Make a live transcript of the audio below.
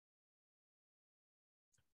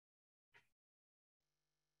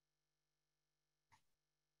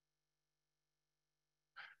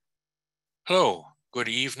Hello, good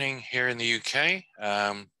evening here in the UK,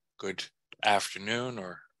 good afternoon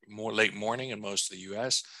or more late morning in most of the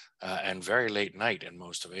US, and very late night in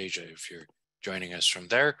most of Asia if you're joining us from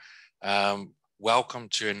there. Welcome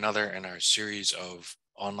to another in our series of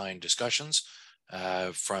online discussions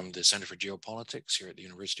from the Center for Geopolitics here at the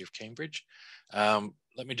University of Cambridge.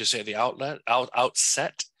 Let me just say at the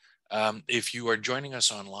outset, if you are joining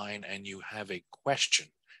us online and you have a question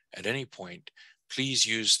at any point, please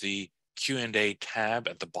use the Q&A tab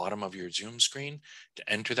at the bottom of your Zoom screen to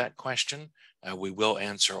enter that question. We will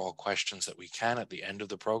answer all questions that we can at the end of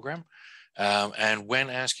the program. And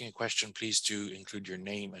when asking a question, please do include your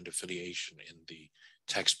name and affiliation in the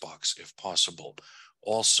text box if possible.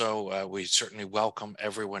 Also, we certainly welcome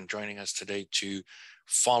everyone joining us today to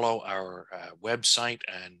follow our website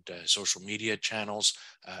and social media channels,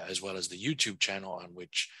 as well as the YouTube channel on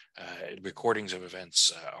which recordings of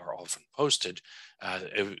events are often posted.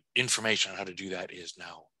 Information on how to do that is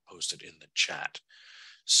now posted in the chat.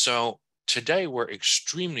 So today we're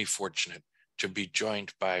extremely fortunate to be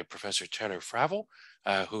joined by Professor Taylor Fravel,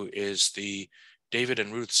 who is the David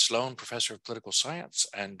and Ruth Sloan Professor of Political Science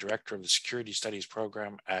and Director of the Security Studies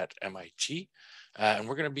Program at MIT. And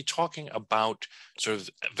we're going to be talking about sort of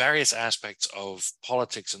various aspects of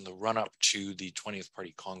politics in the run-up to the 20th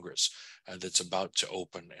Party Congress that's about to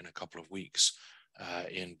open in a couple of weeks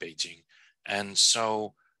in Beijing. And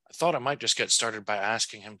so I thought I might just get started by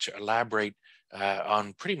asking him to elaborate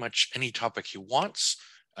on pretty much any topic he wants,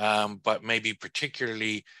 but maybe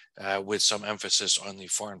particularly with some emphasis on the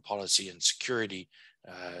foreign policy and security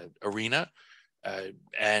arena.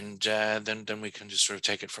 And then we can just sort of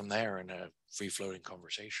take it from there in a free-floating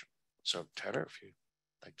conversation. So Taylor, if you'd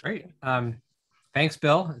like to. Great. Thanks,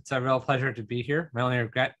 Bill. It's a real pleasure to be here. My only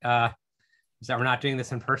regret is that we're not doing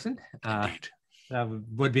this in person. Indeed.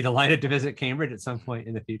 Would be delighted to visit Cambridge at some point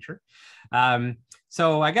in the future.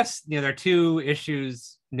 So I guess there are two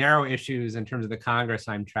issues, narrow issues in terms of the Congress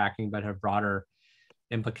I'm tracking, but have broader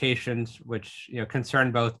implications, which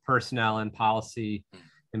concern both personnel and policy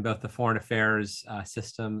in both the foreign affairs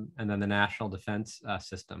system and then the national defense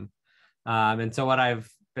system. And so what I've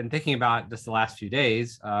been thinking about just the last few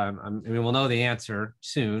days, I mean, we'll know the answer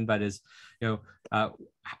soon, but is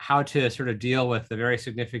how to sort of deal with the very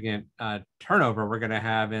significant turnover we're going to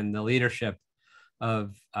have in the leadership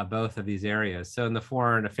of both of these areas. So in the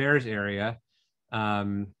foreign affairs area,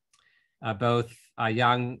 both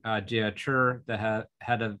Yang Jiechi, the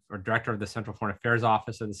head of or director of the Central Foreign Affairs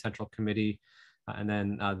Office of the Central Committee, and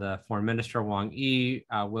then the foreign minister Wang Yi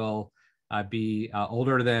will be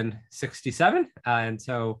older than 67, and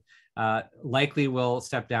so likely will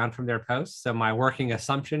step down from their posts. So my working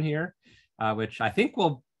assumption here, which I think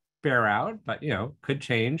will bear out, but could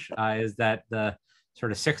change, is that the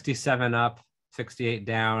sort of 67 up, 68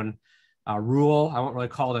 down rule, I won't really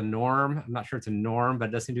call it a norm. I'm not sure it's a norm, but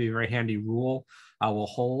it does seem to be a very handy rule, will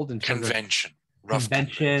hold in terms convention, of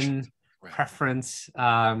convention, right. Preference.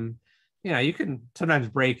 You can sometimes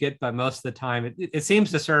break it, but most of the time it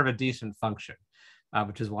seems to serve a decent function,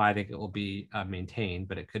 which is why I think it will be maintained,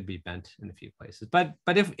 but it could be bent in a few places. But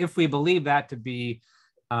if we believe that to be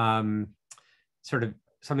sort of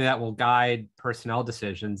something that will guide personnel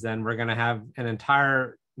decisions, then we're going to have an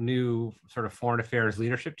entire new sort of foreign affairs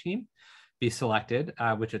leadership team be selected,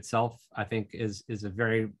 which itself I think is a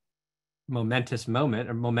very momentous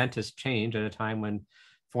moment or momentous change at a time when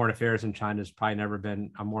foreign affairs in China has probably never been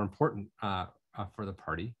more important for the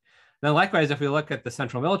party. Then likewise, if we look at the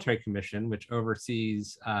Central Military Commission, which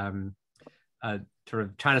oversees sort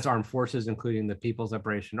of China's armed forces, including the People's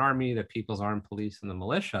Liberation Army, the People's Armed Police, and the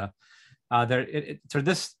militia, so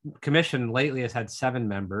this commission lately has had 7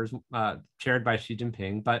 members, chaired by Xi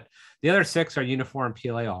Jinping, but the other 6 are uniformed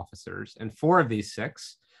PLA officers, and 4 of these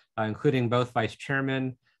 6, including both vice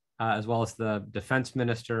chairmen, as well as the defense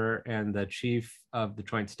minister and the chief of the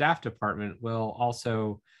Joint Staff Department, will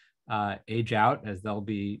also age out, as they'll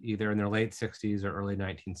be either in their late 60s or early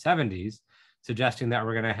 1970s, suggesting that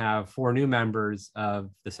we're going to have 4 new members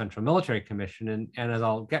of the Central Military Commission. And as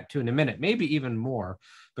I'll get to in a minute, maybe even more,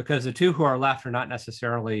 because the 2 who are left are not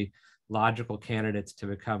necessarily logical candidates to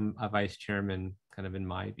become a vice chairman, kind of in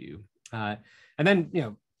my view. And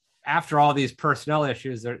then, after all these personnel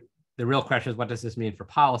issues, the real question is, what does this mean for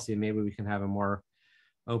policy? Maybe we can have a more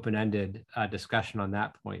open-ended discussion on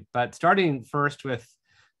that point. But starting first with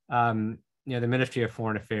the Ministry of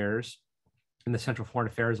Foreign Affairs and the Central Foreign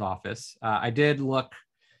Affairs Office, I did look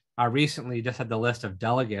recently, just at the list of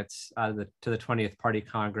delegates to the 20th Party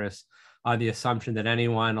Congress, on the assumption that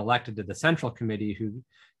anyone elected to the Central Committee who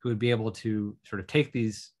would be able to sort of take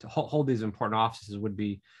these, to hold these important offices, would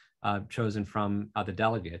be chosen from the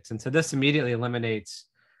delegates. And so this immediately eliminates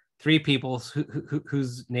 3 people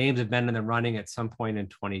whose names have been in the running at some point in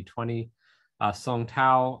 2020. Song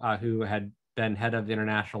Tao, who had been head of the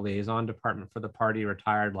International Liaison Department for the party,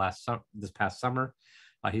 retired this past summer.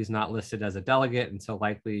 He's not listed as a delegate, and so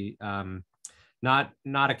likely not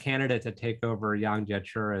a candidate to take over Yang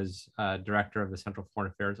Jiechi as director of the Central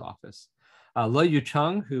Foreign Affairs Office. Lo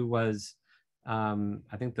Yucheng, who was,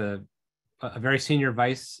 I think, a very senior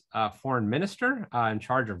vice foreign minister in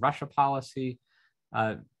charge of Russia policy,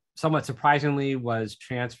 somewhat surprisingly was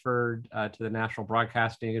transferred to the National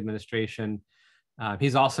Broadcasting Administration.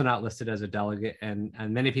 He's also not listed as a delegate, and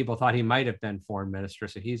many people thought he might have been foreign minister,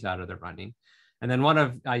 so he's out of the running. And then one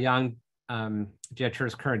of Yang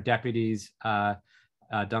Jiechi's current deputies, Deng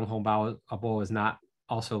Hongbo, is not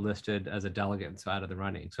also listed as a delegate, so out of the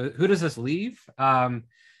running. So who does this leave?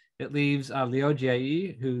 It leaves Liu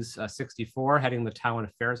Jieyi, who's 64, heading the Taiwan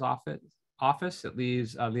Affairs Office. It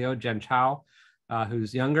leaves Liu Zhenchao,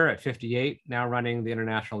 who's younger at 58, now running the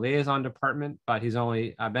International Liaison Department, but he's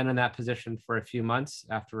only been in that position for a few months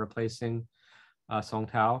after replacing Song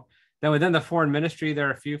Tao. Then within the foreign ministry, there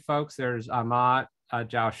are a few folks. There's Ma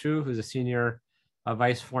Zhaoshu, who's a senior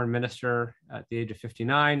vice foreign minister at the age of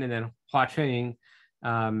 59, and then Hua Chunying,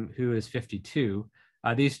 who is 52.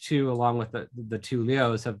 These two, along with the 2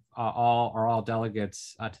 Lios, are all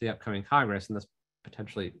delegates to the upcoming Congress, and thus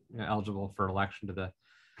potentially eligible for election to the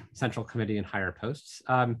Central Committee and higher posts.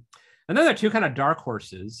 And then there are 2 kind of dark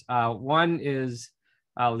horses. One is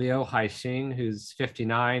Liu Haixing, who's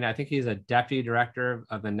 59. I think he's a deputy director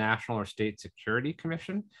of the National or State Security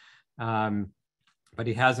Commission, but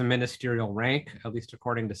he has a ministerial rank, at least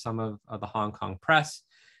according to some of the Hong Kong press.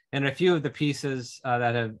 And a few of the pieces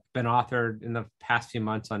that have been authored in the past few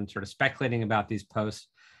months on sort of speculating about these posts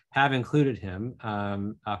have included him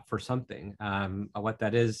for something. What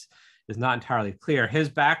that is not entirely clear. His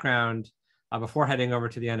background before heading over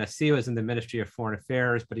to the NSC was in the Ministry of Foreign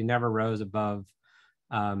Affairs, but he never rose above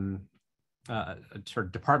sort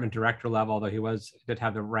of department director level, although he did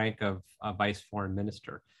have the rank of vice foreign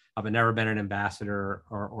minister, but never been an ambassador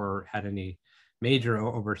or had any major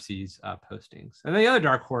overseas postings. And then the other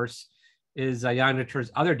dark horse is Yang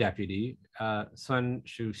Jiechi's other deputy, Sun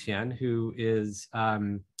Shuxian, who is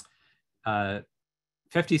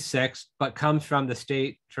 56, but comes from the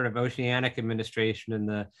state sort of oceanic administration in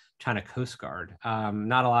the China Coast Guard.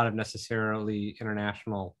 Not a lot of necessarily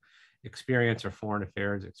international experience or foreign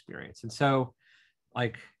affairs experience. And so,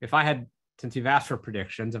 like, if I had, since you've asked for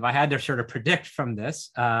predictions, if I had to sort of predict from this,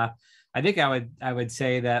 I think I would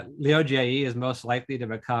say that Liu Jieyi is most likely to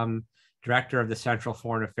become director of the Central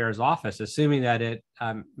Foreign Affairs Office, assuming that it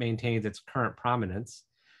maintains its current prominence.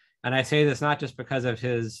 And I say this not just because of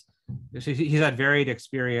he's had varied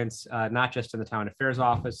experience, not just in the Taiwan Affairs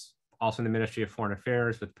Office, also in the Ministry of Foreign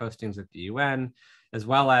Affairs with postings at the UN, as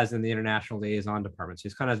well as in the International Liaison Department. So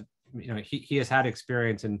he's kind of, he has had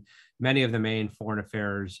experience in many of the main foreign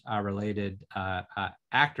affairs related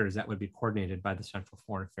actors that would be coordinated by the Central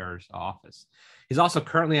Foreign Affairs Office. He's also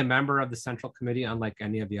currently a member of the Central Committee, unlike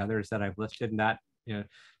any of the others that I've listed, and that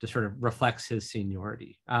just sort of reflects his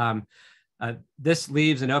seniority. This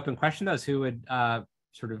leaves an open question as who would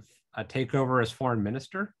sort of take over as foreign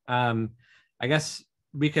minister. I guess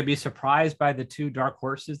we could be surprised by the 2 dark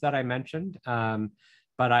horses that I mentioned.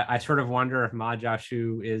 But I sort of wonder if Ma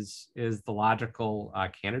Zhaoshu is the logical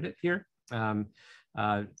candidate here,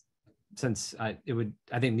 since it would,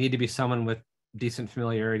 I think, need to be someone with decent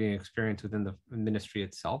familiarity and experience within the ministry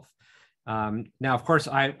itself. Now, of course,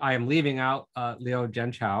 I am leaving out Liu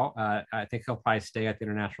Zhenchao. I think he'll probably stay at the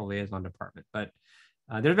International Liaison Department. But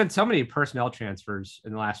there have been so many personnel transfers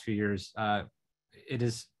in the last few years. It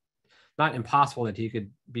is not impossible that he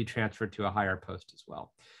could be transferred to a higher post as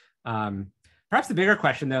well. Perhaps the bigger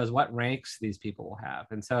question, though, is what ranks these people will have.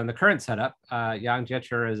 And so in the current setup, Yang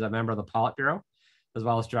Jiechi is a member of the Politburo, as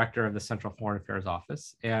well as director of the Central Foreign Affairs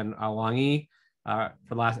Office. And Wang Yi, for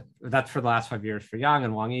the last 5 years for Yang,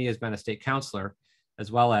 and Wang Yi has been a state councilor as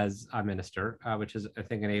well as a minister, which has, I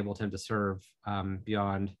think, enabled him to serve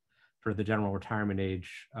beyond for the general retirement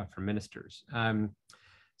age for ministers.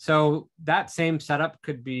 So that same setup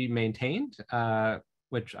could be maintained,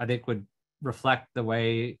 which I think would reflect the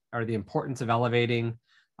way or the importance of elevating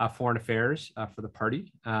foreign affairs for the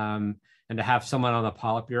party, and to have someone on the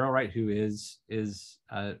Politburo, right, who is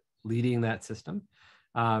leading that system.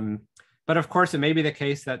 But of course, it may be the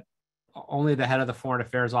case that only the head of the Foreign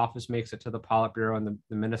Affairs Office makes it to the Politburo, and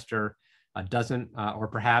the minister doesn't, or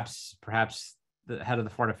perhaps the head of the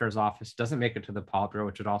Foreign Affairs Office doesn't make it to the Politburo,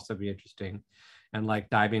 which would also be interesting. And like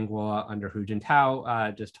Dai Bingguo under Hu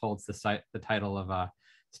Jintao just holds the title of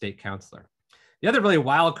state councilor. The other really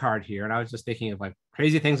wild card here, and I was just thinking of like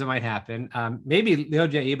crazy things that might happen. Maybe Liu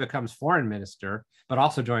Jie becomes foreign minister, but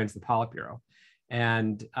also joins the Politburo,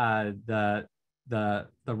 and the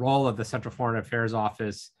role of the Central Foreign Affairs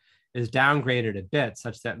Office is downgraded a bit,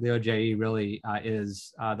 such that Liu Jie really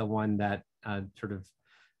is the one that sort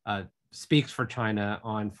of speaks for China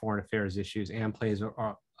on foreign affairs issues and plays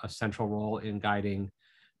a central role in guiding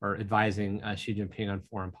or advising Xi Jinping on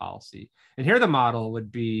foreign policy. And here the model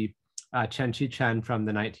would be Chen Qichen from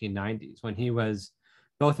the 1990s, when he was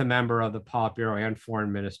both a member of the Politburo and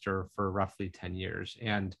foreign minister for roughly 10 years.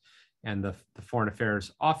 And the Foreign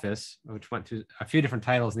Affairs Office, which went through a few different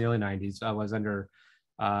titles in the early 90s, was under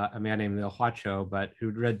a man named Liu Huaqiu, but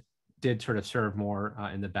who did sort of serve more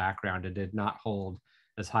in the background and did not hold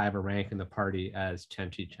as high of a rank in the party as Chen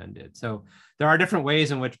Qichen did. So there are different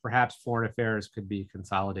ways in which perhaps foreign affairs could be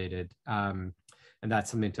consolidated. And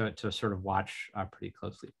that's something to sort of watch pretty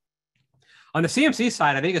closely. On the CMC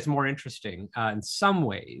side, I think it's more interesting in some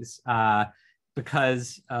ways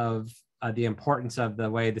because of the importance of the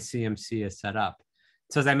way the CMC is set up.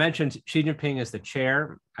 So as I mentioned, Xi Jinping is the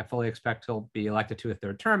chair. I fully expect he'll be elected to a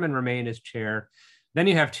third term and remain as chair. Then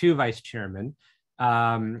you have two vice chairmen.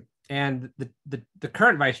 And the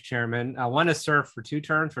current vice chairman, one has served for 2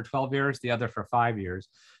 terms for 12 years, the other for 5 years,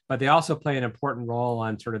 but they also play an important role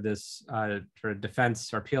on sort of this sort of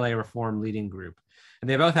defense or PLA reform leading group. And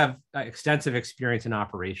they both have extensive experience in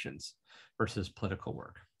operations versus political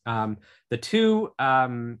work. The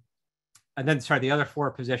other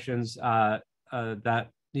 4 positions that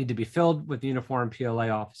need to be filled with uniform PLA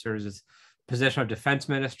officers is position of defense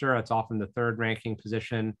minister. It's often the 3rd ranking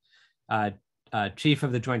position. Chief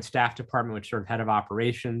of the Joint Staff Department, which is sort of head of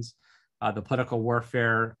operations, the political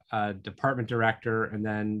warfare department director, and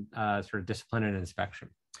then sort of discipline and inspection.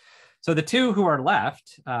 So the 2 who are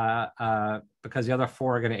left, because the other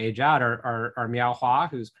 4 are going to age out, are Miao Hua,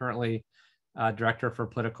 who's currently director for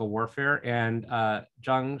political warfare, and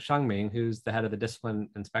Zhang Shengming, who's the head of the discipline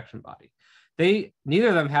inspection body. Neither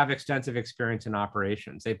of them have extensive experience in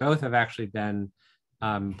operations. They both have actually been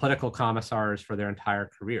political commissars for their entire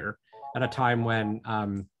career at a time when,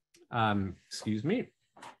 excuse me,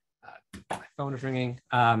 my phone is ringing,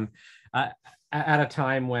 at a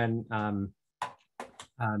time when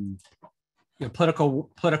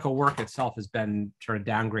political work itself has been sort of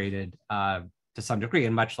downgraded to some degree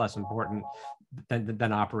and much less important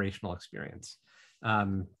than operational experience.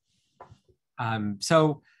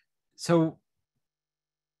 So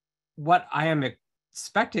what I am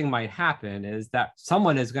expecting might happen is that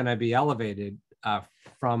someone is going to be elevated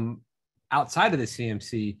from outside of the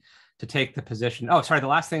CMC to take the position. Oh, sorry, the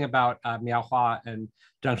last thing about Miao Hua and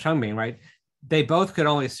Zhang Shengming, right? They both could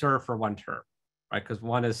only serve for 1 term, right? Because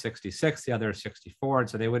one is 66, the other is 64, and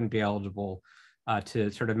so they wouldn't be eligible to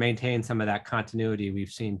sort of maintain some of that continuity we've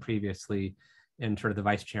seen previously in sort of the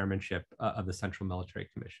vice chairmanship of the Central Military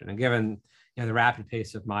Commission. And given the rapid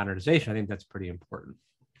pace of modernization, I think that's pretty important.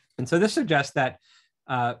 And so this suggests that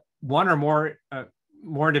one or more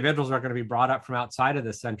individuals are going to be brought up from outside of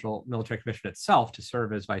the Central Military Commission itself to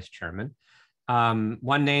serve as vice chairman.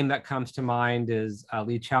 One name that comes to mind is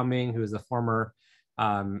Li Qiaoming, who is the former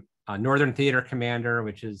Northern Theater Commander,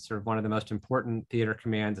 which is sort of one of the most important theater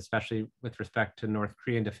commands, especially with respect to North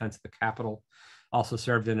Korean defense of the capital. Also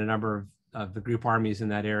served in a number of the group armies in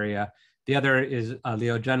that area. The other is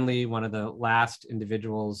Liu Zhenli, one of the last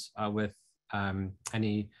individuals with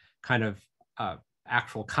any kind of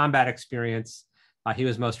actual combat experience. He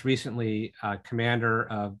was most recently commander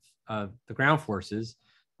of the ground forces,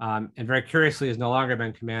 and very curiously has no longer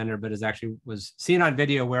been commander, but was seen on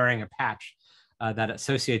video wearing a patch that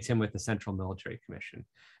associates him with the Central Military Commission.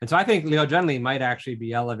 And so I think Liu Zhenli might actually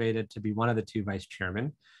be elevated to be one of the 2 vice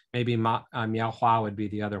chairmen. Maybe Miao Hua would be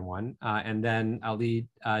the other one. And then Li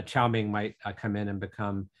Qiaoming might come in and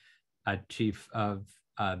become chief of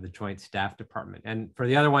the Joint Staff Department. And for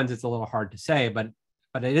the other ones, it's a little hard to say, but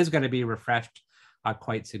it is going to be refreshed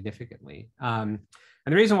quite significantly. And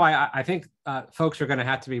the reason why I think folks are going to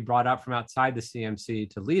have to be brought up from outside the CMC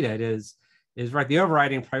to lead it is right, the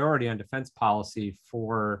overriding priority on defense policy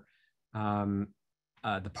for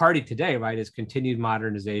the party today, right, is continued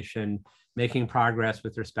modernization, making progress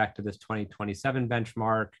with respect to this 2027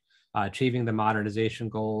 benchmark, achieving the modernization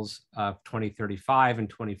goals of 2035 and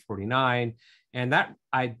 2049. And that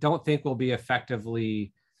I don't think will be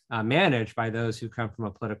effectively managed by those who come from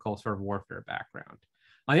a political sort of warfare background.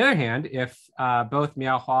 On the other hand, if both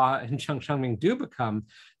Miao Hua and Zhang Shengming do become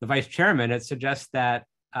the vice chairman, it suggests that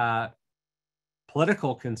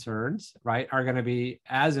political concerns, right, are going to be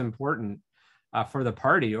as important for the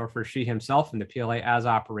party or for Xi himself in the PLA as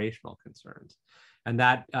operational concerns. And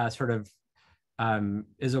that sort of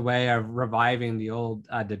is a way of reviving the old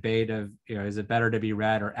debate of, is it better to be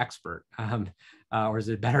red or expert? Or is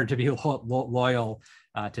it better to be loyal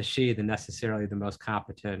to Xi than necessarily the most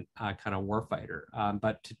competent kind of warfighter?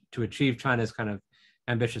 But to achieve China's kind of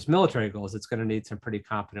ambitious military goals, it's going to need some pretty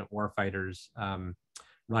competent warfighters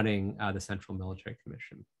running the Central Military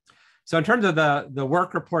Commission. So in terms of the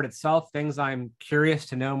work report itself, things I'm curious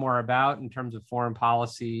to know more about in terms of foreign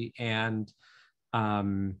policy and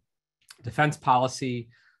defense policy.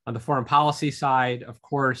 On the foreign policy side, of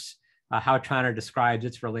course, how China describes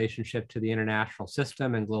its relationship to the international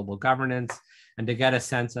system and global governance, and to get a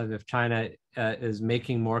sense of if China is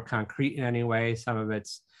making more concrete in any way some of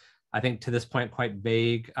its, I think to this point, quite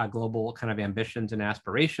vague global kind of ambitions and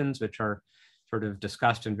aspirations, which are sort of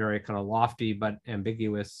discussed in very kind of lofty but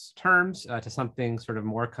ambiguous terms, to something sort of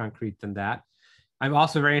more concrete than that. I'm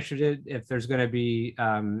also very interested if there's going to be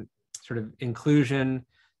sort of inclusion.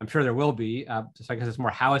 I'm sure there will be, so I guess it's more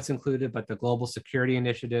how it's included, but the Global Security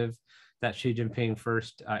Initiative that Xi Jinping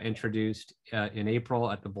first introduced in April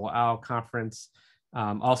at the Boao conference.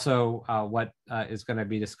 Also, what is going to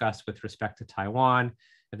be discussed with respect to Taiwan,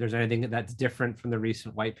 if there's anything that's different from the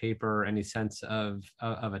recent white paper, any sense of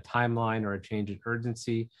a timeline or a change in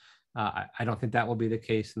urgency. I don't think that will be the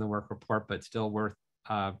case in the work report, but still worth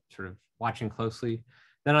sort of watching closely.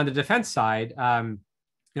 Then on the defense side,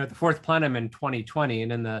 at the fourth plenum in 2020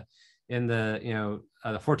 and in the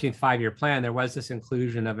 14th five-year plan, there was this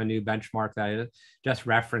inclusion of a new benchmark that I just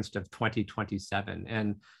referenced of 2027.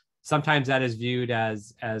 And sometimes that is viewed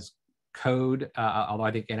as code, although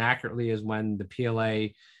I think inaccurately, is when the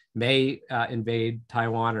PLA may invade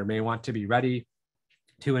Taiwan or may want to be ready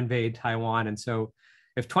to invade Taiwan. And so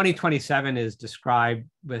if 2027 is described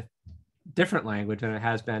with different language than it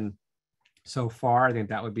has been so far, I think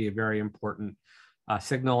that would be a very important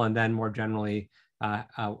signal. And then more generally,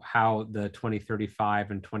 how the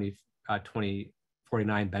 2035 and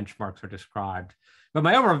 2049 benchmarks are described. But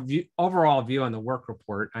my overall view on the work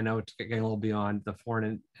report, I know it's getting a little beyond the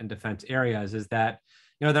foreign and defense areas, is that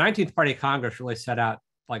the 19th Party Congress really set out,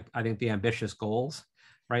 like, I think, the ambitious goals,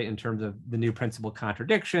 right, in terms of the new principal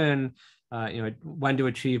contradiction, when to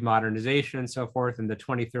achieve modernization and so forth, and the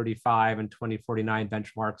 2035 and 2049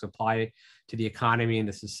 benchmarks apply to the economy and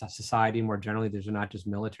the society more generally. These are not just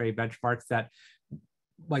military benchmarks. That,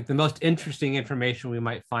 like, the most interesting information we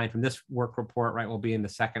might find from this work report, right, will be in the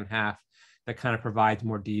second half, that kind of provides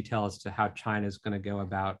more detail as to how China is going to go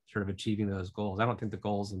about sort of achieving those goals. I don't think the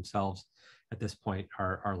goals themselves at this point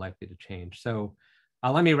are likely to change. So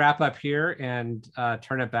let me wrap up here and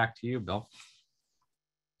turn it back to you, Bill.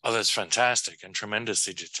 Oh, that's fantastic and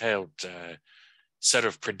tremendously detailed set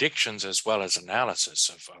of predictions as well as analysis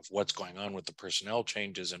of what's going on with the personnel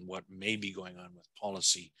changes and what may be going on with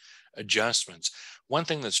policy adjustments. One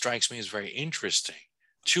thing that strikes me as very interesting,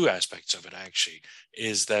 two aspects of it actually,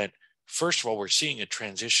 is that first of all, we're seeing a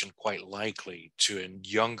transition quite likely to a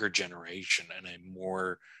younger generation and a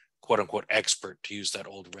more quote unquote expert, to use that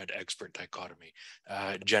old red expert dichotomy,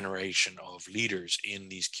 generation of leaders in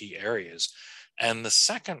these key areas. And the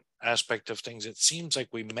second aspect of things, it seems like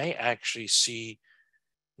we may actually see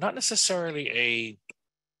not necessarily a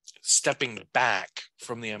stepping back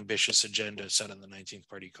from the ambitious agenda set in the 19th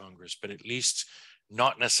Party Congress, but at least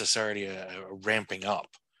not necessarily a ramping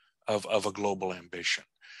up of a global ambition.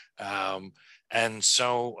 And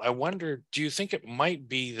so I wonder, do you think it might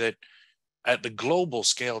be that at the global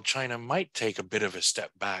scale, China might take a bit of a step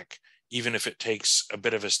back, even if it takes a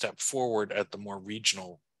bit of a step forward at the more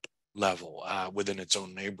regional level within its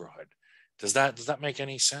own neighborhood? Does that make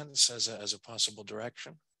any sense as a possible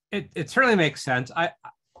direction? It certainly makes sense. I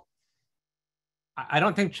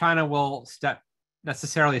don't think China will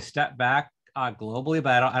necessarily step back globally,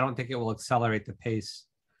 but I don't think it will accelerate the pace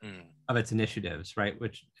of its initiatives, right?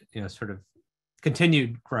 Which, sort of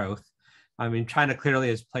continued growth. I mean, China clearly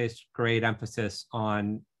has placed great emphasis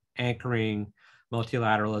on anchoring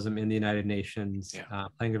multilateralism in the United Nations,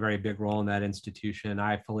 playing a very big role in that institution.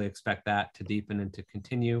 I fully expect that to deepen and to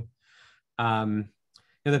continue. The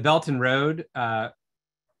Belt and Road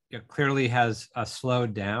clearly has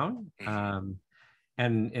slowed down.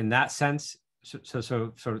 And in that sense, so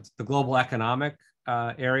the global economic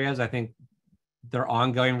areas, I think there are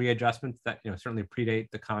ongoing readjustments that certainly predate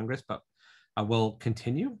the Congress, but will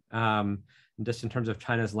continue. Just in terms of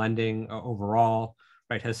China's lending overall,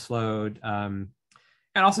 right, has slowed.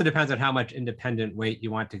 And also depends on how much independent weight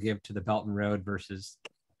you want to give to the Belt and Road versus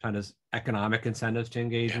China's economic incentives to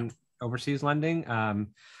engage in overseas lending.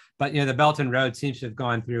 But the Belt and Road seems to have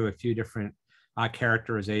gone through a few different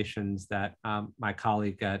characterizations that my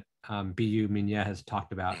colleague at BU Migne has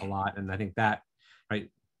talked about a lot. And I think that right?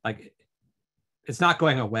 Like it's not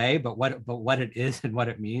going away, but what it is and what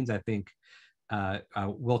it means, I think,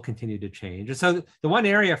 will continue to change. And so the one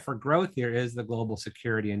area for growth here is the Global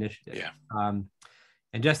Security Initiative. Yeah.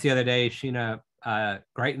 And just the other day, Sheena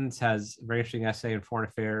Greitens has a very interesting essay in Foreign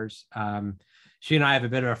Affairs. She and I have a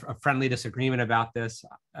bit of a friendly disagreement about this,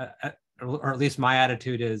 or at least my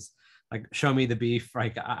attitude is like, show me the beef.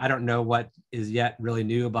 Like, I don't know what is yet really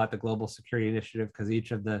new about the Global Security Initiative, because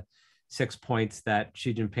each of the 6 points that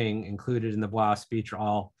Xi Jinping included in the Boao speech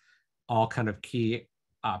are all kind of key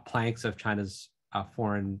planks of China's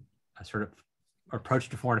foreign sort of approach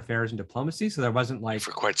to foreign affairs and diplomacy. So there wasn't like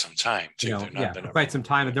for quite some time too. For quite some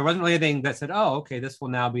time, but there wasn't really anything that said, "Oh, okay, this will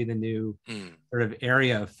now be the new sort of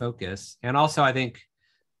area of focus." And also, I think,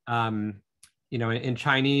 in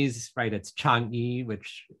Chinese, right, it's Chang'e,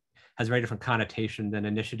 which has a very different connotation than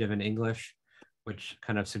initiative in English, which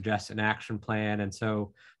kind of suggests an action plan. And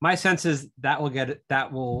so, my sense is that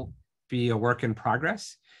will be a work in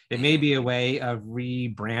progress. It may be a way of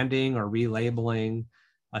rebranding or relabeling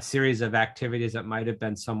a series of activities that might have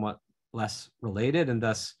been somewhat less related, and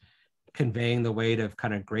thus conveying the weight of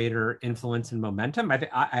kind of greater influence and momentum. I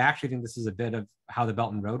actually think this is a bit of how the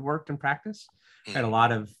Belt and Road worked in practice. Had a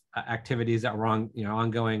lot of activities that were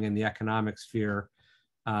ongoing in the economic sphere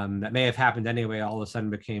that may have happened anyway, all of a sudden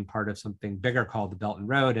became part of something bigger called the Belt and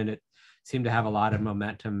Road, and it seemed to have a lot of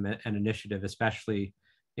momentum and initiative, especially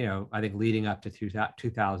I think leading up to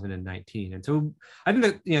 2019. And so I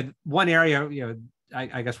think that one area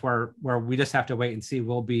I guess where we just have to wait and see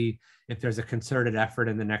will be if there's a concerted effort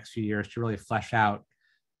in the next few years to really flesh out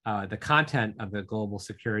the content of the Global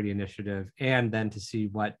Security Initiative, and then to see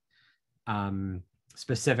what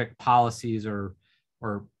specific policies or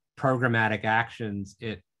programmatic actions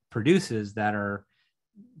it produces that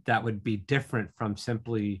would be different from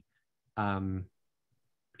simply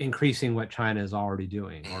increasing what China is already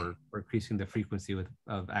doing, or increasing the frequency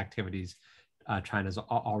of activities China's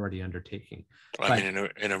already undertaking. Well, I mean,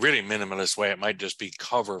 in a really minimalist way, it might just be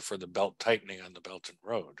cover for the belt tightening on the Belt and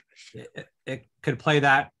Road. It could play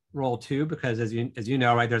that role too, because as you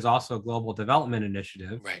know, right, there's also a Global Development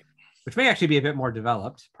Initiative, right, which may actually be a bit more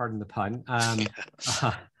developed, pardon the pun.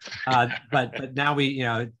 But now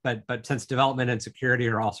but since development and security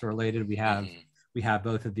are also related, we have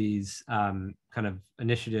both of these kind of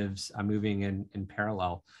initiatives moving in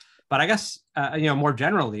parallel. But I guess more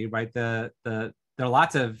generally, right, there are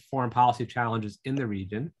lots of foreign policy challenges in the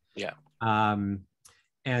region. Yeah.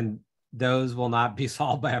 And those will not be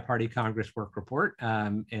solved by a party Congress work report,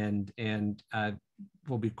 and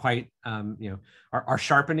will be quite are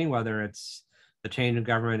sharpening, whether it's the change in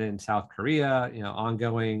government in South Korea,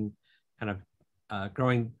 ongoing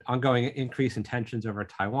ongoing increase in tensions over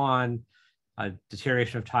Taiwan,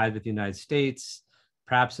 deterioration of ties with the United States,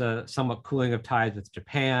 perhaps a somewhat cooling of ties with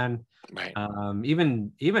Japan, right.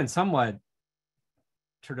 Even somewhat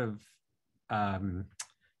sort of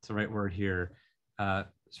what's the right word here,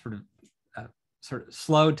 sort of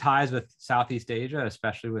slowed ties with Southeast Asia,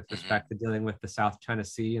 especially with respect to dealing with the South China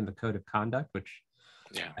Sea and the Code of Conduct, which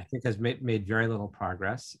I think has made very little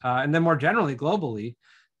progress. And then more generally, globally,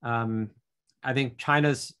 I think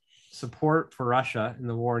China's support for Russia in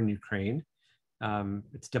the war in Ukraine,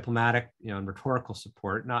 it's diplomatic, and rhetorical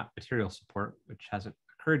support, not material support, which hasn't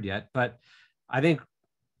occurred yet, but I think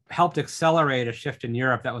helped accelerate a shift in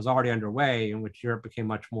Europe that was already underway, in which Europe became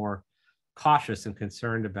much more cautious and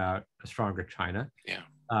concerned about a stronger China,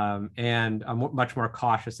 and much more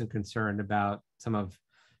cautious and concerned about some of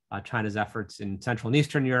China's efforts in Central and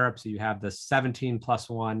Eastern Europe. So you have the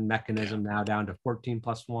 17+1 mechanism now down to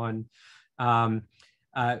 14+1,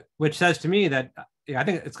 which says to me that I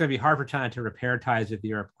think it's going to be hard for China to repair ties with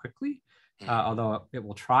Europe quickly, although it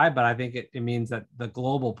will try. But I think it means that the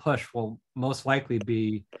global push will most likely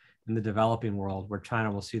be in the developing world, where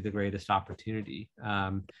China will see the greatest opportunity.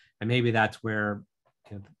 And maybe that's where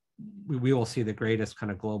we will see the greatest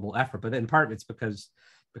kind of global effort. But in part, it's because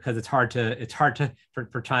it's hard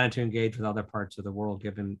for China to engage with other parts of the world,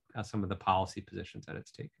 given some of the policy positions that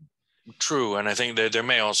it's taken. True. And I think that there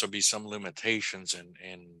may also be some limitations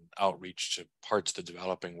in outreach to parts of the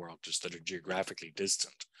developing world, just that are geographically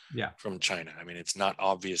distant from China. I mean, it's not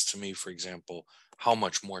obvious to me, for example, how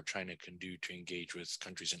much more China can do to engage with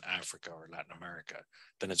countries in Africa or Latin America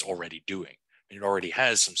than it's already doing. It already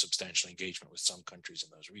has some substantial engagement with some countries in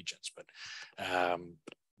those regions,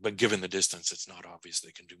 but given the distance, it's not obvious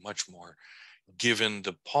they can do much more. Given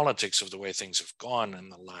the politics of the way things have gone in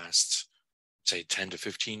the last, say, 10 to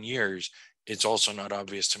 15 years, it's also not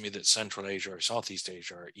obvious to me that Central Asia or Southeast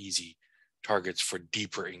Asia are easy targets for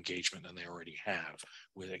deeper engagement than they already have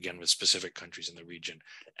with specific countries in the region,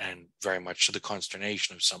 and very much to the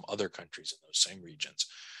consternation of some other countries in those same regions.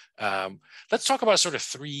 Let's talk about sort of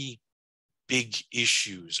three big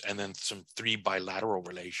issues and then some three bilateral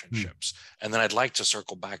relationships. And then I'd like to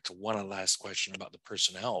circle back to one last question about the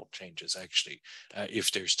personnel changes, actually,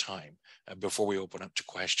 if there's time, before we open up to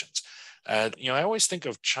questions. I always think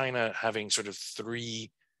of China having sort of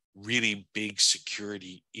three really big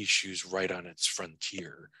security issues right on its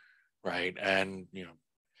frontier, right? And,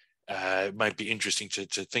 it might be interesting to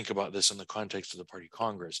think about this in the context of the Party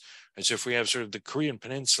Congress. And so if we have sort of the Korean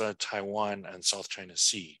Peninsula, Taiwan, and South China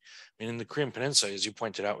Sea. I mean, in the Korean Peninsula, as you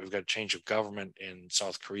pointed out, we've got a change of government in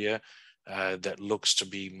South Korea that looks to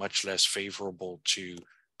be much less favorable to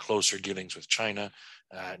closer dealings with China.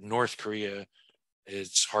 North Korea,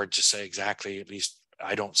 it's hard to say exactly, at least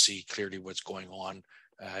I don't see clearly what's going on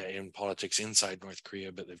in politics inside North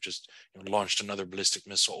Korea, but they've just launched another ballistic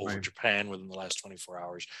missile over Japan within the last 24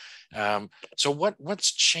 hours. So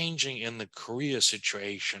what's changing in the Korea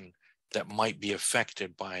situation that might be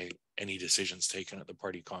affected by any decisions taken at the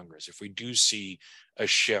Party Congress? If we do see a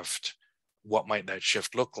shift, what might that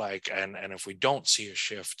shift look like? And if we don't see a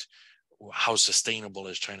shift, how sustainable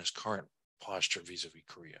is China's current posture vis-a-vis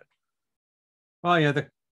Korea? Well, the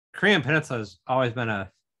Korean Peninsula has always been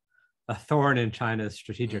a thorn in China's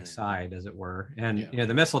strategic side, as it were. And,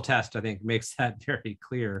 the missile test, I think, makes that very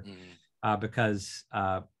clear, because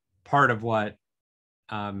part of what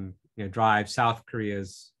drives South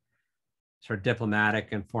Korea's sort of diplomatic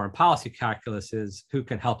and foreign policy calculus is who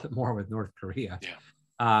can help it more with North Korea.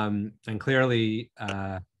 And clearly,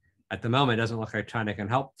 at the moment, it doesn't look like China can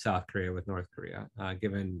help South Korea with North Korea,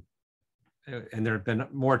 given, and there have been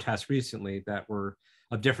more tests recently that were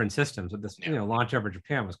of different systems. But this, launch over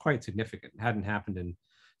Japan was quite significant. It hadn't happened in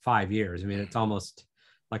 5 years. I mean, it's almost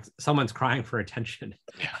like someone's crying for attention.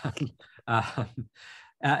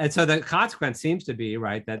 And so the consequence seems to be,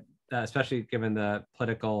 right, that especially given the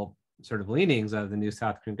political sort of leanings of the new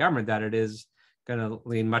South Korean government, that it is going to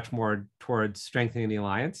lean much more towards strengthening the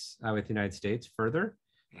alliance with the United States further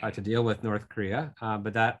to deal with North Korea.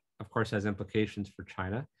 But that, of course, has implications for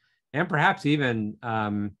China, and perhaps even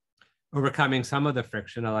overcoming some of the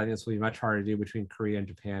friction. I think this will be much harder to do between Korea and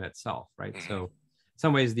Japan itself, right? So in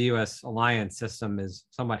some ways, the U.S. alliance system is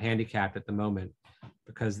somewhat handicapped at the moment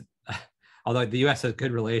because although the U.S. has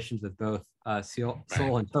good relations with both Seoul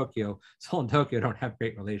and Tokyo, Seoul and Tokyo don't have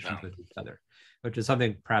great relations with each other, which is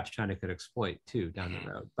something perhaps China could exploit too down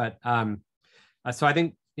the road. But so I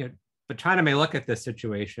think, but China may look at this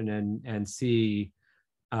situation and see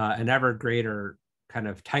an ever greater kind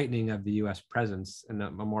of tightening of the U.S. presence and a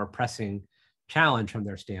more pressing challenge from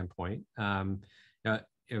their standpoint.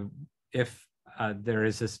 If there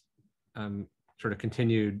is this sort of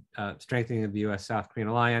continued strengthening of the U.S.-South Korean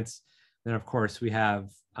alliance, then of course we have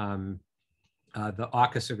the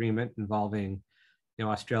AUKUS agreement involving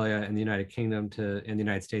Australia and the United Kingdom and the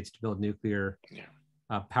United States to build nuclear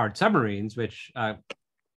powered submarines, which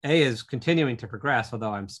is continuing to progress,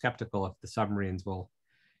 although I'm skeptical if the submarines will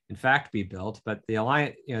in fact be built. But the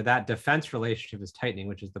alliance, that defense relationship is tightening,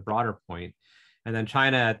 which is the broader point. And then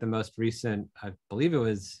China at the most recent, I believe it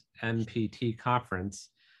was NPT conference,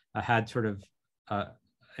 had sort of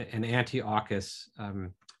an anti-AUKUS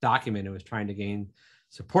document it was trying to gain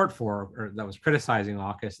support for, or that was criticizing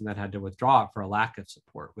AUKUS, and then had to withdraw it for a lack of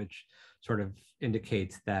support, which sort of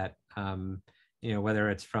indicates that, whether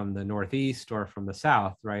it's from the Northeast or from the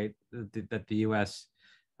South, right, that the U.S.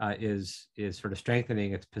 Is sort of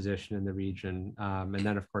strengthening its position in the region. And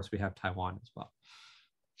then, of course, we have Taiwan as well.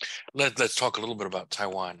 Let's talk a little bit about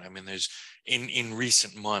Taiwan. I mean, there's in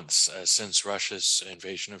recent months, since Russia's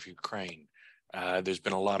invasion of Ukraine, there's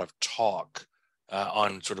been a lot of talk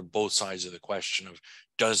on sort of both sides of the question of,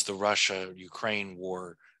 does the Russia-Ukraine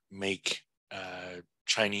war make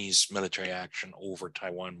Chinese military action over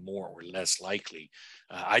Taiwan more or less likely?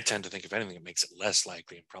 I tend to think, if anything, it makes it less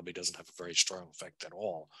likely and probably doesn't have a very strong effect at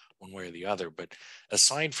all, one way or the other. But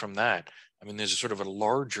aside from that, I mean, there's a sort of a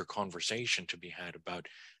larger conversation to be had about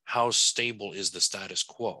how stable is the status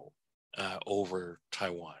quo over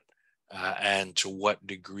Taiwan, and to what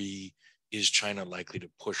degree is China likely to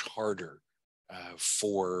push harder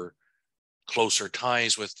for closer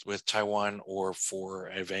ties with Taiwan, or for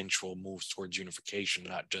eventual moves towards unification,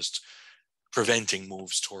 not just preventing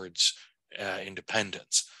moves towards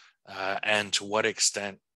independence. And to what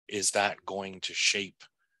extent is that going to shape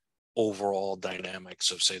overall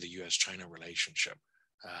dynamics of, say, the U.S.-China relationship,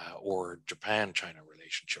 or Japan-China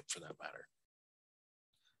relationship for that matter?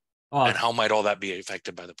 And how might all that be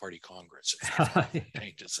affected by the Party Congress if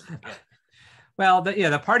changes? Well,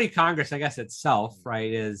 the party Congress, I guess itself,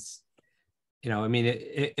 right, is, I mean,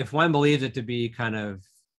 if one believes it to be kind of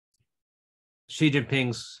Xi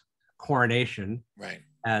Jinping's coronation, right,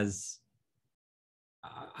 as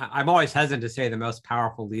I'm always hesitant to say the most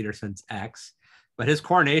powerful leader since X, but his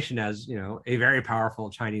coronation as, a very powerful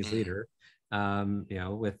Chinese leader,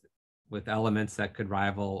 with elements that could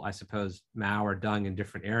rival, I suppose, Mao or Deng in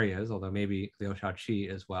different areas, although maybe Liu Shaoqi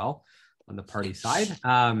as well on the party side,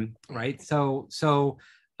 right? So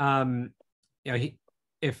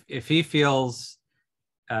if he feels,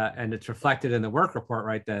 and it's reflected in the work report,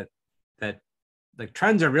 right, that like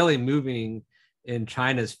trends are really moving in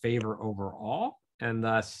China's favor overall, and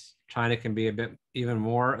thus China can be a bit even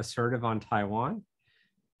more assertive on Taiwan,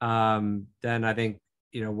 then I think,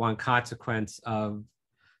 one consequence of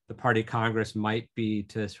the party Congress might be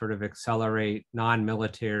to sort of accelerate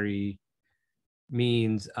non-military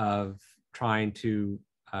means of trying to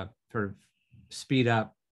sort of speed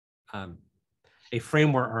up a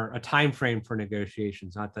framework or a time frame for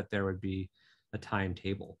negotiations, not that there would be a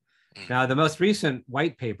timetable. Now, the most recent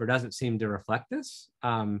white paper doesn't seem to reflect this.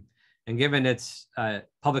 And given its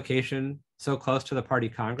publication so close to the party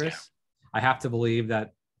Congress, I have to believe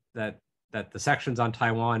that the sections on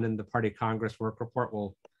Taiwan in the party Congress work report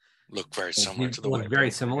will look very similar to the look white very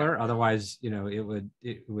paper, similar. Otherwise,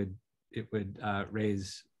 it would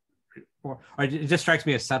raise, or it just strikes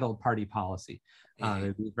me as settled party policy.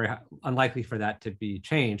 It'd be very unlikely for that to be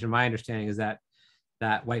changed. And my understanding is that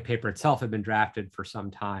white paper itself had been drafted for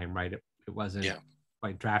some time, right? It wasn't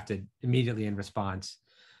quite drafted immediately in response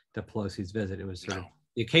to Pelosi's visit. It was sort of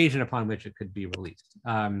the occasion upon which it could be released.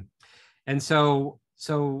 And so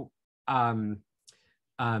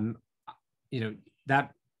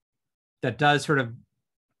that does sort of,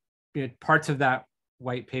 parts of that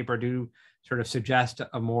white paper do sort of suggest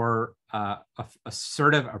a more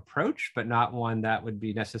assertive approach, but not one that would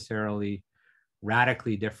be necessarily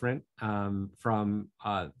radically different from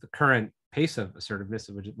the current pace of assertiveness,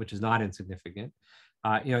 which is not insignificant.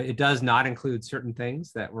 It does not include certain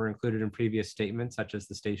things that were included in previous statements, such as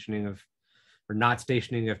the stationing of, or not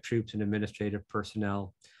stationing of troops and administrative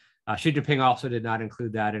personnel. Xi Jinping also did not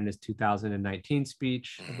include that in his 2019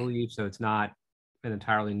 speech, I believe. So it's not an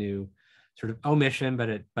entirely new sort of omission, but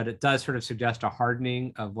it does sort of suggest a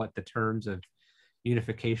hardening of what the terms of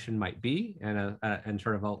unification might be, and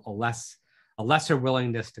sort of a lesser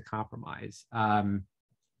willingness to compromise.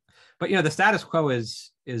 But the status quo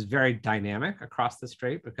is very dynamic across the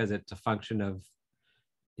strait, because it's a function of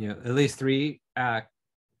at least three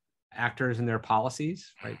actors and their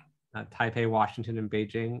policies, right? Taipei, Washington, and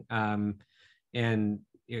Beijing, and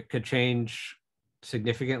it could change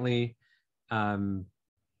significantly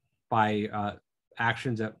by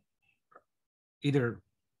actions that either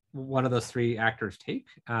one of those three actors take.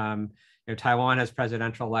 Taiwan has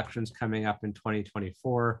presidential elections coming up in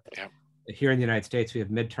 2024. Yeah. Here in the United States, we have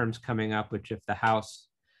midterms coming up, which if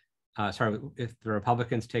the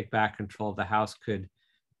Republicans take back control of the House, could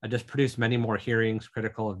just produce many more hearings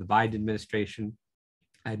critical of the Biden administration.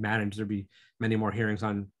 I'd manage there'd be many more hearings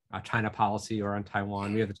on China policy or on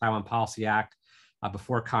Taiwan. We have the Taiwan Policy Act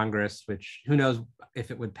before Congress, which who knows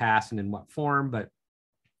if it would pass and in what form, but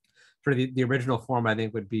for the original form, I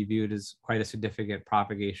think would be viewed as quite a significant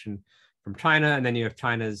propagation from China. And then you have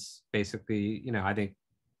China's basically, I think,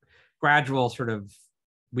 gradual sort of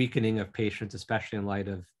weakening of patience, especially in light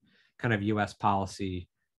of kind of US policy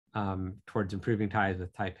towards improving ties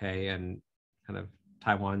with Taipei, and kind of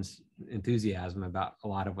Taiwan's enthusiasm about a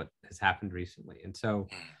lot of what has happened recently. And so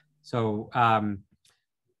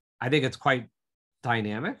I think it's quite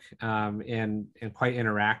dynamic and quite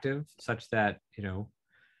interactive, such that,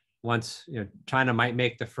 once, China might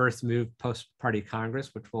make the first move post-party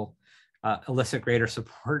Congress, which will elicit greater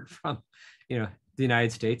support from, the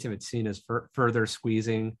United States if it's seen as further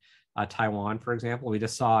squeezing Taiwan, for example. We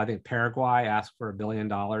just saw, I think, Paraguay ask for $1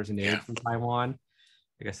 billion in aid from Taiwan.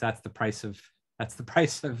 I guess that's the price of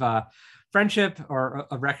friendship or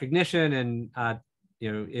of recognition. And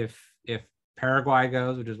if Paraguay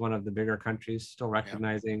goes, which is one of the bigger countries still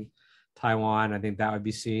recognizing Taiwan, I think that would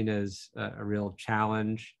be seen as a real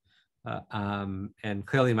challenge, and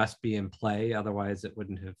clearly must be in play. Otherwise, it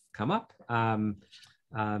wouldn't have come up.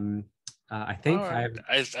 I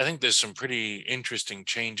think there's some pretty interesting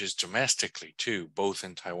changes domestically too, both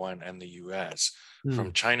in Taiwan and the U.S.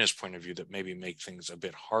 From China's point of view, that maybe make things a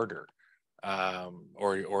bit harder,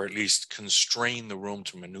 or at least constrain the room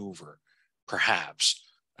to maneuver, perhaps.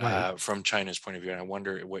 From China's point of view. And I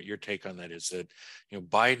wonder what your take on that is. That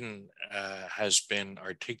Biden has been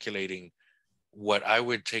articulating what I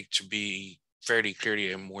would take to be fairly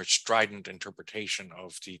clearly a more strident interpretation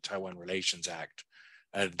of the Taiwan Relations Act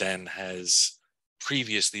than has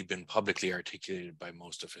previously been publicly articulated by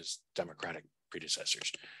most of his Democratic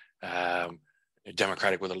predecessors.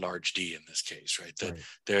 Democratic with a large D in this case, right?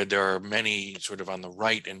 There are many sort of on the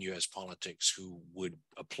right in U.S. politics who would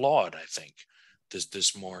applaud, I think,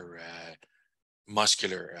 this more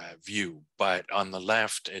muscular view, but on the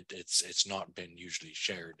left, it's not been usually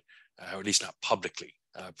shared, or at least not publicly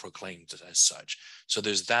proclaimed as such. So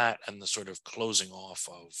there's that, and the sort of closing off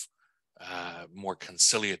of more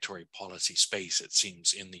conciliatory policy space, it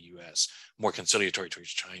seems, in the US, more conciliatory towards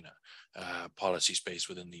China policy space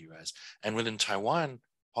within the US. And within Taiwan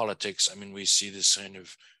politics, I mean, we see this kind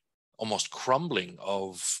of almost crumbling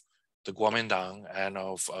of the Kuomintang and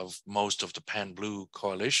of most of the Pan-Blue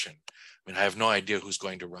coalition. I mean, I have no idea who's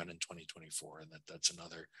going to run in 2024, and that's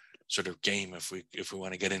another sort of game if we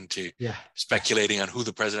want to get into speculating on who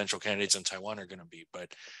the presidential candidates in Taiwan are going to be,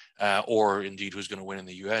 but or indeed who's going to win in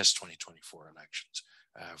the U.S. 2024 elections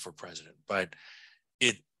for president. But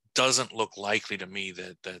it doesn't look likely to me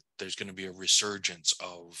that there's going to be a resurgence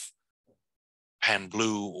of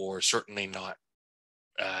Pan-Blue, or certainly not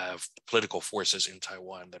political forces in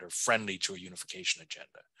Taiwan that are friendly to a unification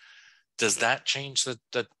agenda. Does that change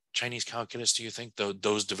the Chinese calculus, do you think,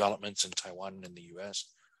 those developments in Taiwan and in the U.S.?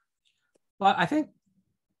 Well, I think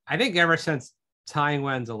ever since Tsai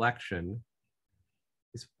Ing-wen's election,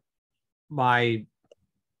 my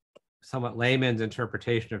somewhat layman's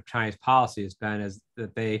interpretation of Chinese policy has been is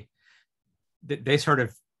that they sort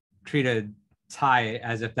of treated Tsai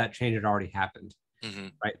as if that change had already happened,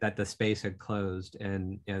 right? That the space had closed,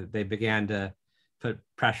 and they began to put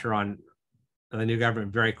pressure on the new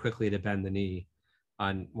government very quickly to bend the knee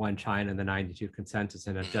on One China and the 92 consensus,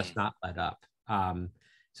 and have just not let up.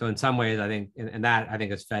 So in some ways, I think, and that I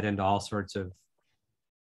think has fed into all sorts of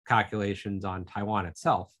calculations on Taiwan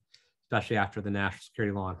itself, especially after the national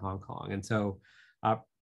security law in Hong Kong. And so,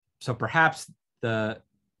 so perhaps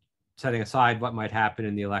setting aside what might happen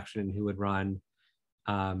in the election and who would run,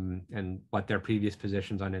 and what their previous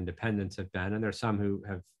positions on independence have been, and there's some who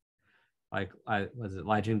have, like,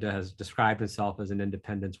 Lai Ching-te has described himself as an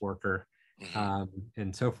independence worker,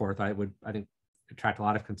 and so forth. I think attract a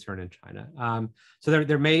lot of concern in China. So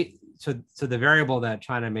the variable that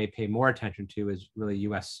China may pay more attention to is really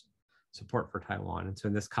U.S. support for Taiwan. And so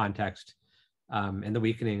in this context, and the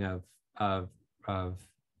weakening of the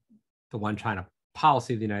One China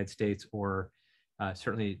policy of the United States, or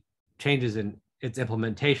certainly changes in its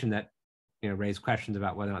implementation that raise questions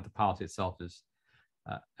about whether or not the policy itself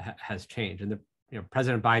has changed. And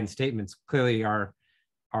President Biden's statements clearly are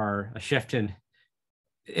a shift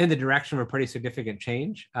in the direction of a pretty significant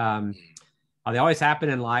change. They always happen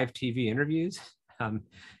in live TV interviews, and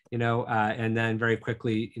then very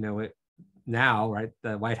quickly, now, right,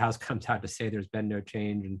 the White House comes out to say there's been no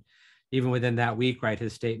change. And even within that week, right,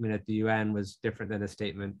 his statement at the UN was different than a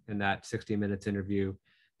statement in that 60 Minutes interview.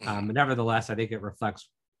 But nevertheless, I think it reflects,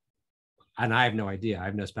 and I have no idea, I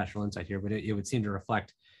have no special insight here, but it would seem to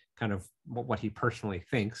reflect kind of what he personally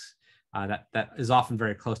thinks. That is often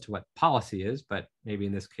very close to what policy is, but maybe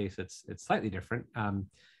in this case it's slightly different,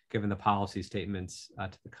 given the policy statements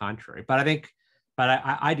to the contrary. But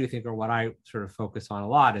I do think, or what I sort of focus on a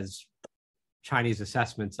lot, is Chinese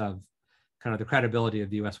assessments of kind of the credibility of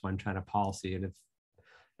the U.S. One China policy, and if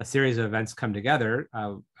a series of events come together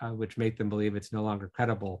which make them believe it's no longer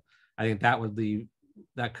credible, I think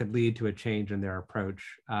that could lead to a change in their approach.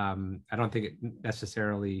 I don't think it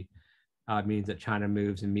necessarily means that China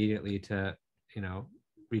moves immediately to,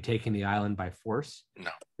 retaking the island by force. No.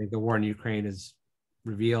 I think the war in Ukraine has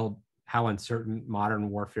revealed how uncertain modern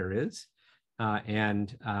warfare is,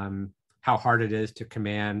 and how hard it is to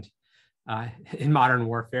command in modern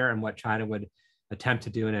warfare, and what China would attempt to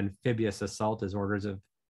do an amphibious assault is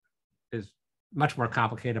much more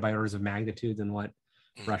complicated by orders of magnitude than what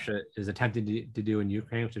Russia is attempting to do in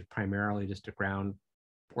Ukraine, which is primarily just a ground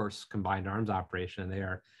force combined arms operation. And they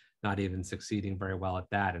are not even succeeding very well at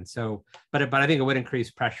that. And so, but I think it would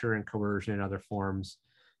increase pressure and coercion in other forms,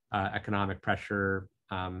 economic pressure,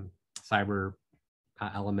 cyber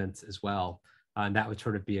elements as well. And that would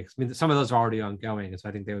sort of be, some of those are already ongoing. And so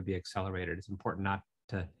I think they would be accelerated. It's important not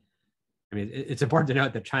to, it's important to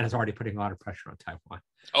note that China's already putting a lot of pressure on Taiwan.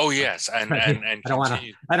 Oh yes, and I don't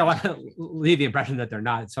want to leave the impression that they're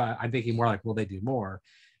not. So I'm thinking more like, will they do more?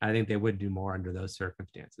 And I think they would do more under those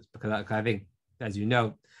circumstances, because I think, as you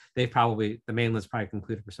know, the mainland's probably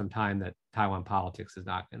concluded for some time that Taiwan politics is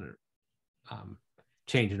not going to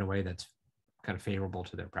change in a way that's kind of favorable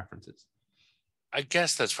to their preferences. I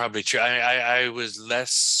guess that's probably true. I was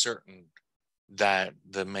less certain that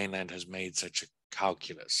the mainland has made such a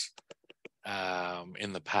calculus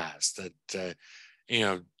in the past that,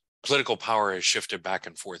 political power has shifted back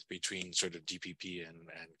and forth between sort of DPP and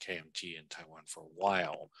KMT in Taiwan for a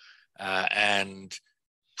while. And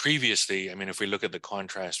previously, I mean, if we look at the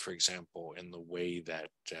contrast, for example, in the way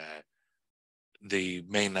that the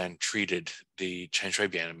mainland treated the Chen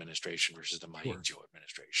Shui-bian administration versus the Ma Ying-jeou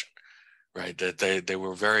administration, right? That they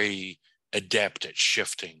were very adept at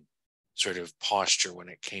shifting sort of posture when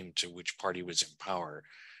it came to which party was in power.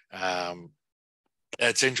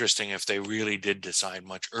 It's interesting if they really did decide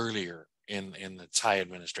much earlier in the Tsai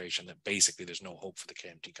administration that basically there's no hope for the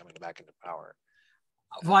KMT coming back into power.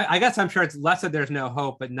 Well, I guess I'm sure it's less that there's no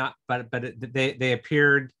hope, but they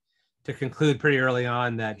appeared to conclude pretty early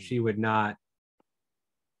on that she would not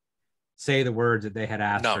say the words that they had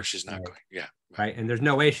asked her. No, she's not going. Yeah. Right. And there's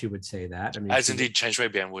no way she would say that. I mean, as indeed Chen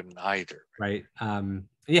Shui-bian wouldn't either. Right.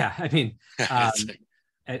 Yeah. I mean,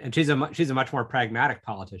 and she's a much more pragmatic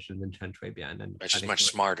politician than Chen Shui-bian, and she's much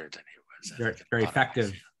smarter than he was. Very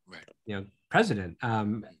effective, president.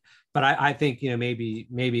 But I think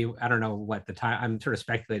maybe I don't know what the time. I'm sort of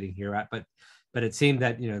speculating here, but it seemed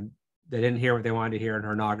that they didn't hear what they wanted to hear in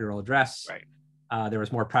her inaugural address. Right. There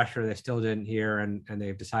was more pressure they still didn't hear, and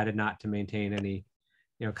they've decided not to maintain any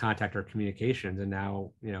contact or communications. And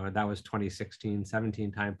now that was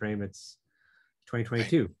 2016-17 timeframe. It's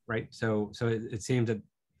 2022, right? So it seems that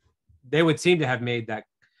they would seem to have made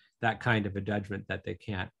that kind of a judgment that they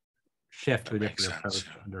can't shift to a different approach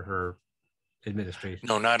under her administration.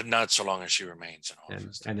 No, not so long as she remains in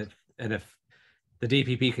office. And if the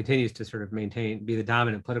DPP continues to sort of be the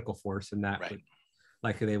dominant political force, and that would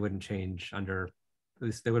likely they wouldn't change under, at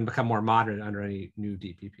least they wouldn't become more moderate under any new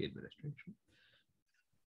DPP administration.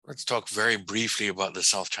 Let's talk very briefly about the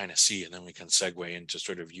South China Sea, and then we can segue into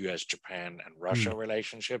sort of U.S., Japan, and Russia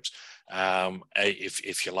relationships,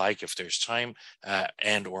 if you like, if there's time,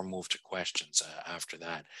 and or move to questions after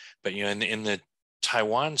that. But in the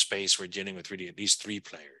Taiwan space, we're dealing with really at least 3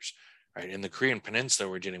 players, right? In the Korean Peninsula,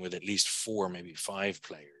 we're dealing with at least 4, maybe 5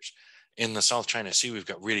 players. In the South China Sea, we've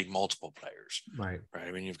got really multiple players, right?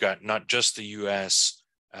 I mean, you've got not just the U.S.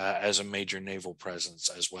 As a major naval presence,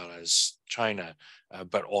 as well as China,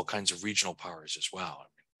 but all kinds of regional powers as well.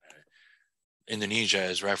 I mean, Indonesia,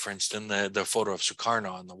 as referenced in the photo of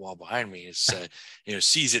Sukarno on the wall behind me, is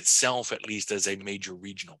sees itself at least as a major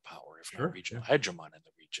regional power, if not regional hegemon in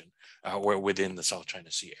the region, or within the South China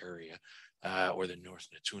Sea area, or the North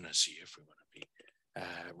Natuna Sea, if we want to be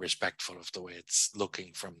respectful of the way it's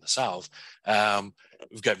looking from the south.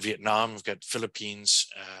 We've got Vietnam, we've got Philippines,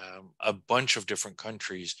 a bunch of different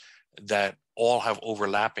countries that all have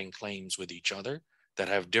overlapping claims with each other, that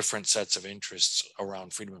have different sets of interests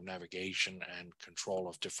around freedom of navigation and control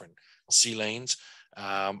of different sea lanes,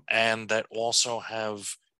 and that also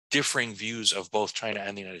have differing views of both China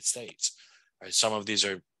and the United States. Right? Some of these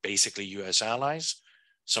are basically US allies.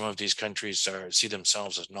 Some of these countries see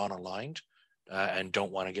themselves as non-aligned, and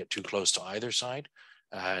don't want to get too close to either side,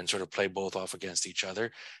 and sort of play both off against each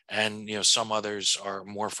other. And some others are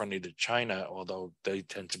more friendly to China, although they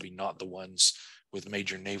tend to be not the ones with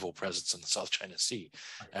major naval presence in the South China Sea.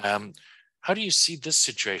 How do you see this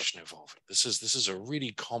situation evolving? This is a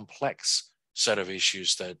really complex set of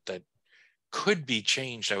issues that could be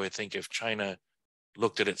changed, I would think, if China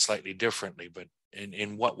looked at it slightly differently. But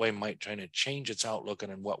in what way might China change its outlook,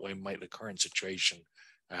 and in what way might the current situation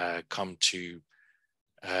come to,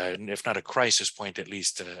 if not a crisis point, at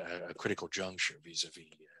least a critical juncture vis-a-vis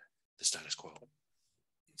the status quo?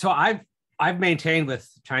 So I've maintained with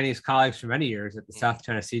Chinese colleagues for many years that the South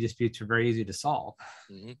China Sea disputes are very easy to solve,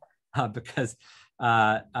 because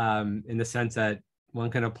in the sense that one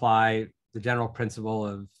can apply the general principle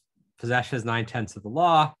of possession is 9/10 of the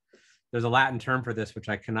law. There's a Latin term for this, which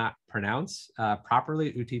I cannot pronounce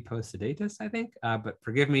properly, uti possidetis, I think, but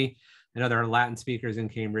forgive me. I know there are Latin speakers in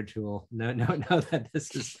Cambridge who will know that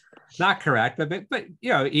this is not correct, but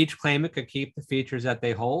each claimant could keep the features that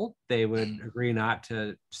they hold. They would agree not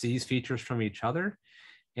to seize features from each other,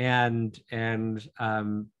 and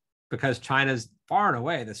because China's far and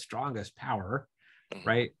away the strongest power,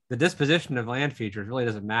 right? The disposition of land features really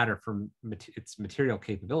doesn't matter from its material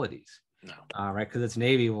capabilities. No. Right, because its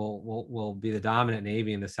navy will be the dominant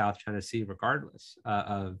navy in the South China Sea, regardless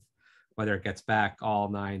of whether it gets back all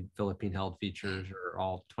 9 Philippine held features or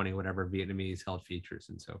all 20 whatever Vietnamese held features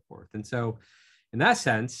and so forth. And so, in that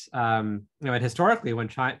sense, and historically, when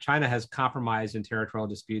China has compromised in territorial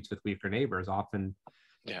disputes with weaker neighbors, often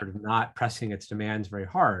sort of not pressing its demands very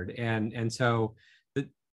hard, and so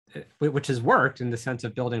which has worked in the sense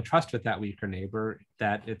of building trust with that weaker neighbor,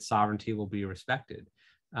 that its sovereignty will be respected.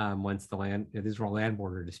 once the land, these were all land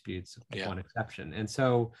border disputes, with one exception. And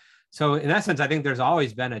so in that sense, I think there's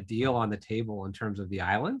always been a deal on the table in terms of the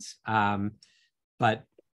islands. But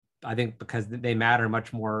I think because they matter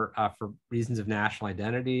much more for reasons of national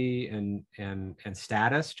identity and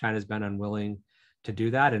status, China's been unwilling to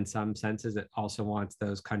do that. In some senses, it also wants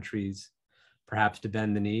those countries perhaps to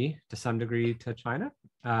bend the knee to some degree to China.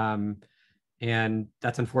 And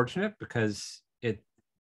that's unfortunate because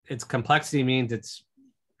its complexity means it's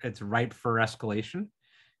ripe for escalation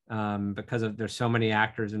because there's so many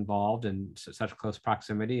actors involved in such close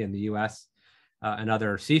proximity, and the U.S. And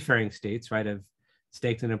other seafaring states, right, have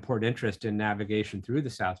staked an important interest in navigation through the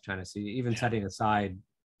South China Sea, even setting aside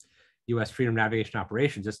U.S. freedom navigation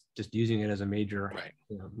operations, just using it as a major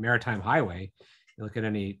maritime highway. You look at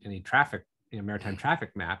any traffic, maritime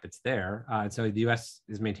traffic map, it's there. And so the U.S.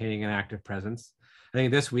 is maintaining an active presence. I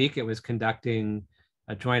think this week it was conducting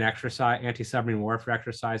a joint exercise, anti-submarine warfare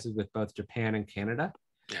exercises with both Japan and Canada.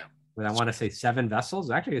 With, I want to say, 7 vessels.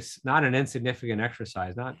 Actually, it's not an insignificant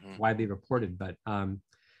exercise, not widely reported, but I'm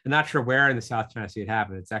not sure where in the South China Sea it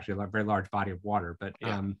happened. It's actually a very large body of water,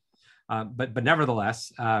 but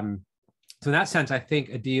nevertheless, so in that sense, I think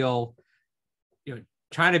a deal,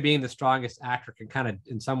 China being the strongest actor can kind of,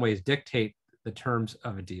 in some ways, dictate the terms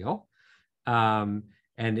of a deal, and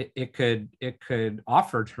it could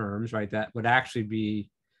offer terms, right, that would actually be,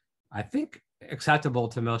 I think, acceptable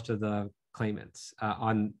to most of the claimants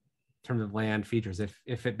on terms of land features.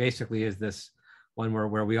 If it basically is this one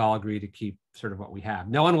where we all agree to keep sort of what we have.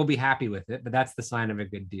 No one will be happy with it, but that's the sign of a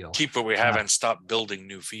good deal. Keep what we have and stop building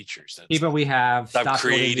new features. Keep what we have. Stop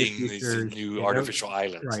creating these new artificial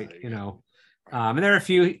islands. Right. And there are a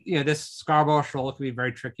few, this Scarborough Shoal could be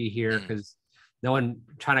very tricky here because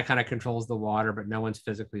China kind of controls the water, but no one's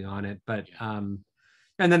physically on it. But, and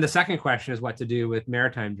then the second question is what to do with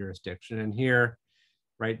maritime jurisdiction. And here,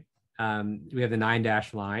 right, we have the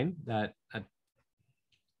 9-dash line that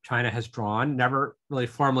China has drawn, never really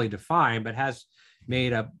formally defined, but has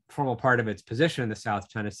made a formal part of its position in the South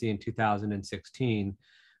China Sea in 2016.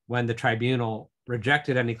 When the tribunal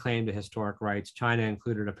rejected any claim to historic rights, China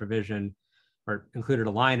included a provision or included a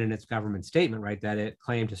line in its government statement, right, that it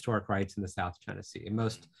claimed historic rights in the South China Sea. And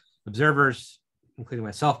most observers, including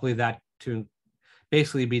myself, believe that to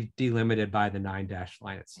basically be delimited by the 9-dash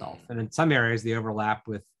line itself. And in some areas, the overlap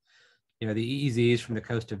with the EEZs from the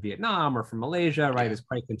coast of Vietnam or from Malaysia, right, is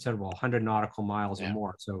quite considerable, 100 nautical miles or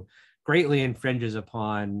more. So greatly infringes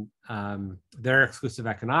upon their exclusive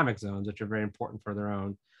economic zones, which are very important for their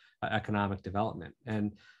own economic development.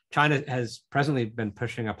 And China has presently been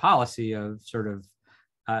pushing a policy of sort of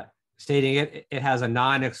stating it has a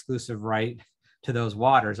non-exclusive right to those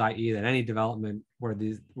waters, i.e. that any development where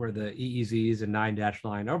the EEZs and 9-dash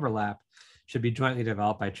line overlap should be jointly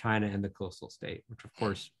developed by China and the coastal state, which of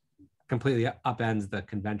course completely upends the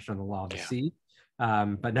convention on the law of the sea,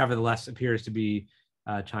 but nevertheless appears to be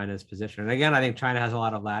China's position. And again, I think China has a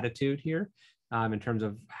lot of latitude here in terms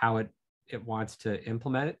of how it wants to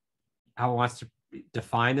implement it, how it wants to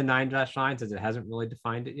define the 9-dash line, since it hasn't really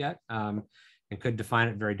defined it yet, and could define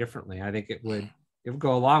it very differently. I think it would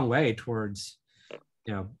go a long way towards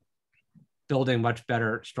building much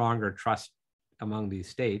better, stronger trust among these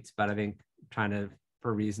states. But I think China,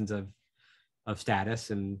 for reasons of status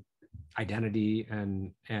and identity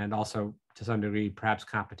and also to some degree perhaps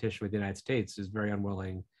competition with the United States, is very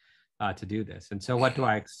unwilling to do this. And so what do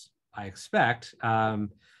I expect? I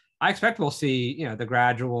expect we'll see the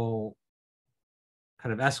gradual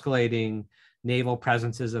kind of escalating naval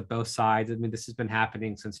presences of both sides. I mean, this has been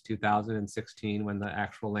happening since 2016 when the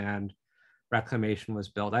actual land reclamation was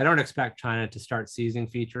built. I don't expect China to start seizing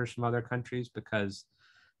features from other countries because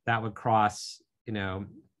that would cross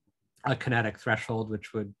a kinetic threshold,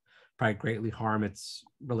 which would probably greatly harm its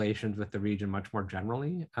relations with the region much more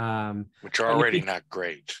generally. Which are already not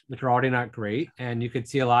great. And you could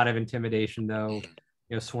see a lot of intimidation, though,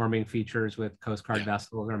 swarming features with Coast Guard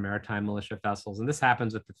vessels or maritime militia vessels. And this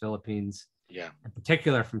happens with the Philippines in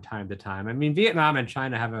particular from time to time. I mean, Vietnam and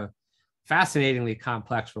China have a fascinatingly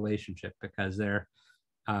complex relationship because they're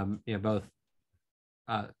both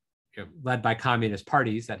led by communist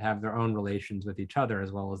parties that have their own relations with each other,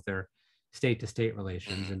 as well as their state-to-state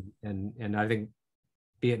relations, and I think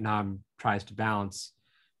Vietnam tries to balance,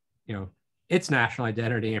 its national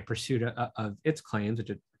identity and pursuit of its claims, which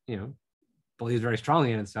it, believes very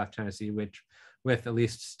strongly in the South China Sea, which with at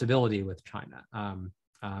least stability with China,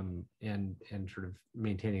 and sort of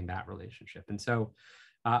maintaining that relationship. And so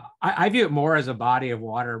I view it more as a body of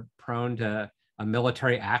water prone to a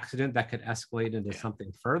military accident that could escalate into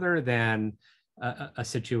something further than a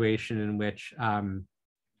situation in which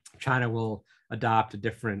China will adopt a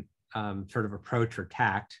different sort of approach or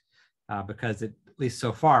tact, because it, at least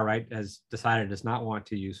so far, right, has decided it does not want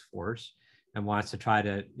to use force and wants to try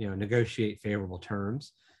to negotiate favorable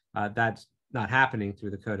terms. That's not happening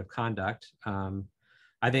through the code of conduct.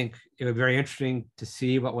 I think it would be very interesting to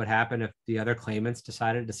see what would happen if the other claimants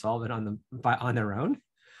decided to solve it on their own,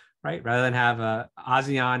 right? Rather than have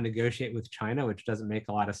ASEAN negotiate with China, which doesn't make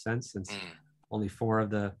a lot of sense since only four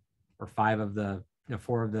or five of the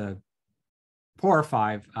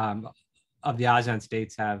ASEAN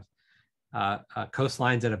states have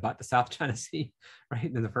coastlines that abut the South China Sea, right,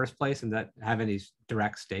 in the first place, and that have any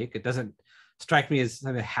direct stake. It doesn't strike me as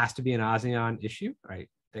something that has to be an ASEAN issue, right?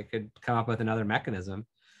 They could come up with another mechanism.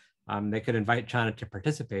 They could invite China to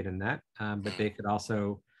participate in that, but they could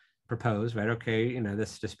also propose, right, okay,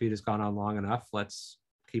 this dispute has gone on long enough. Let's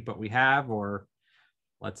keep what we have, or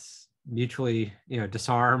let's mutually,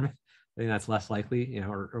 disarm. I think that's less likely,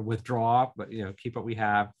 or withdraw, but keep what we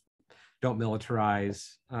have. Don't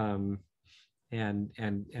militarize, and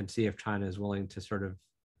see if China is willing to sort of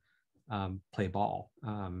play ball.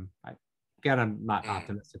 I'm not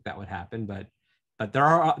optimistic that would happen, but there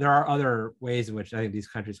are other ways in which I think these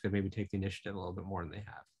countries could maybe take the initiative a little bit more than they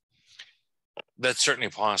have. That's certainly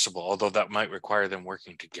possible, although that might require them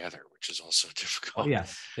working together, which is also difficult.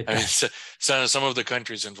 Yes. I mean, so some of the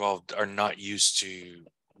countries involved are not used to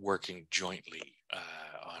working jointly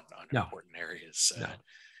on important areas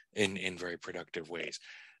in very productive ways.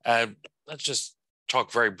 Let's just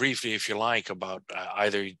talk very briefly, if you like, about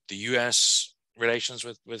either the U.S. relations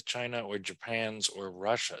with China or Japan's or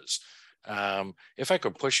Russia's. If I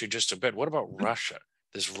could push you just a bit, what about Russia?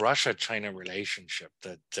 This Russia-China relationship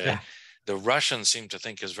that the Russians seem to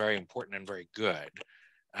think is very important and very good.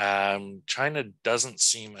 China doesn't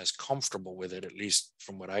seem as comfortable with it, at least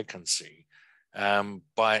from what I can see.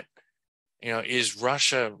 But is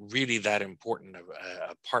Russia really that important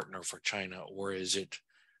a partner for China, or is it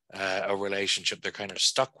a relationship they're kind of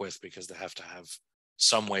stuck with because they have to have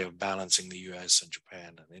some way of balancing the U.S. and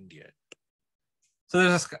Japan and India? So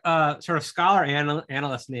there's a sort of scholar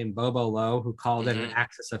analyst named Bobo Lo who called it an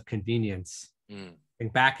axis of convenience. I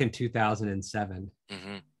think back in 2007.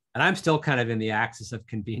 And I'm still kind of in the axis of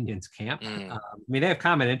convenience camp. I mean, they have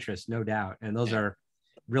common interests, no doubt. And those are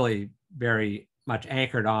really very much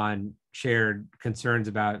anchored on shared concerns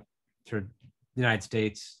about sort of the United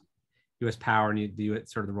States, U.S. power, and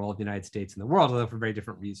sort of the role of the United States in the world, although for very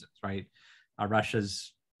different reasons, right?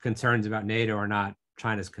 Russia's concerns about NATO are not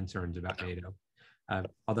China's concerns about NATO.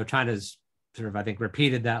 Although China's sort of, I think,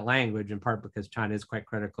 repeated that language in part because China is quite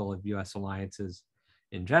critical of U.S. alliances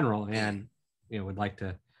in general, and would like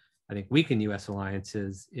to, I think, weaken U.S.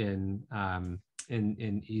 alliances in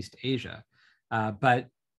East Asia. But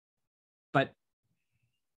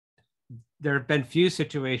there have been few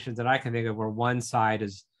situations that I can think of where one side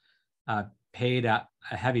has paid a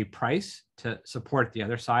heavy price to support the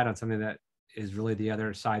other side on something that is really the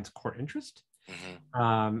other side's core interest,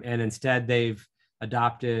 and instead they've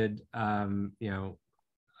adopted, a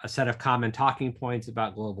set of common talking points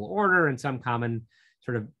about global order and some common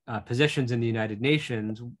sort of positions in the United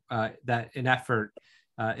Nations that in effort,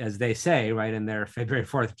 as they say, right, in their February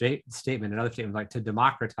 4th statement and other statements, like to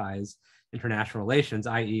democratize international relations,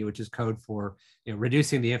 i.e., which is code for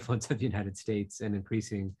reducing the influence of the United States and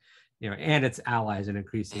increasing, and its allies, and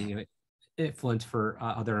increasing influence for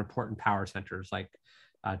other important power centers like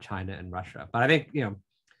China and Russia. But I think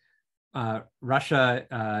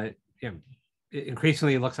Russia it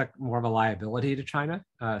increasingly looks like more of a liability to China,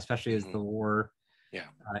 especially as the war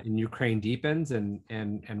in Ukraine deepens and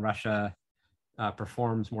Russia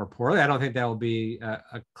performs more poorly. I don't think there will be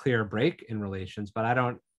a clear break in relations, but I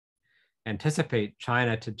don't anticipate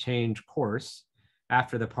China to change course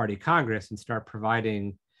after the Party Congress and start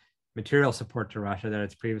providing material support to Russia that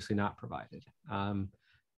it's previously not provided.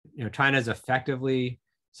 China is effectively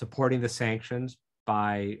supporting the sanctions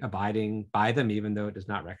by abiding by them, even though it does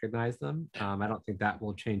not recognize them. I don't think that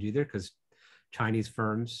will change either, because Chinese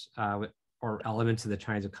firms or elements of the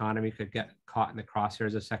Chinese economy could get caught in the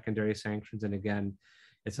crosshairs of secondary sanctions. And again,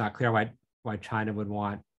 it's not clear why China would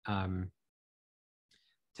want to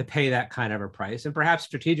pay that kind of a price. And perhaps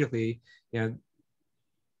strategically,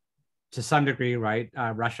 to some degree, right,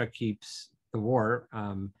 Russia keeps the war,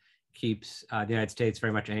 keeps the United States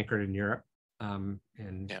very much anchored in Europe, and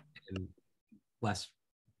less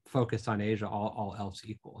focused on Asia, all else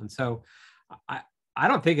equal. And so I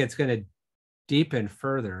don't think it's going to deepen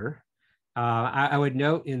further. I would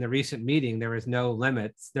note in the recent meeting, there was no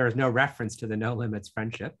limits. There was no reference to the no limits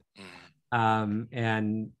friendship.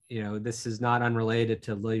 And, this is not unrelated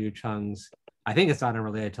to Liu Cheng's, I think it's not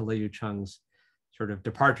unrelated to Liu Cheng's sort of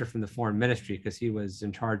departure from the foreign ministry, because he was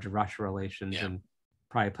in charge of Russia relations and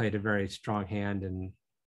probably played a very strong hand in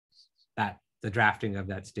the drafting of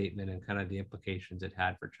that statement and kind of the implications it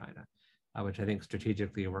had for China, which I think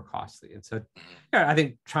strategically were costly. And so, yeah, I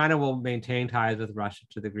think China will maintain ties with Russia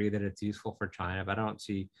to the degree that it's useful for China, but I don't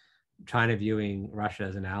see China viewing Russia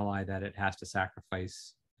as an ally that it has to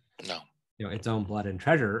sacrifice, its own blood and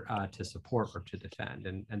treasure to support or to defend.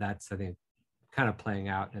 And that's, I think, kind of playing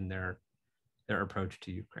out in their approach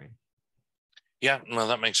to Ukraine. Yeah, well,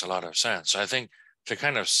 that makes a lot of sense. I think to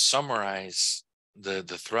kind of summarize the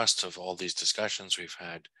thrust of all these discussions we've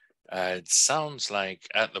had, it sounds like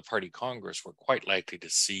at the Party Congress, we're quite likely to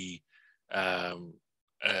see a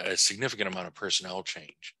significant amount of personnel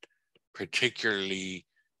change, particularly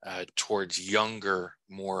towards younger,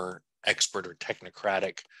 more expert or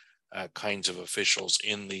technocratic kinds of officials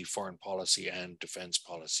in the foreign policy and defense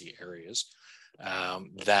policy areas,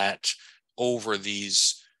 that over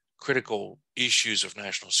these critical issues of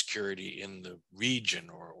national security in the region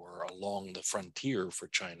or along the frontier for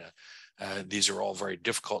China, these are all very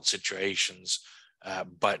difficult situations,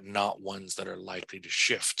 but not ones that are likely to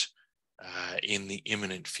shift in the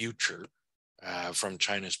imminent future from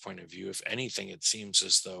China's point of view. If anything, it seems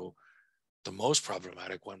as though the most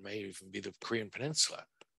problematic one may even be the Korean Peninsula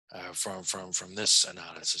from this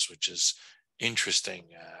analysis, which is interesting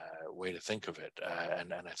way to think of it,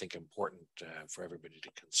 and I think important for everybody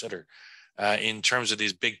to consider. In terms of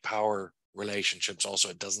these big power relationships, also,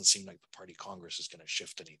 it doesn't seem like the Party Congress is going to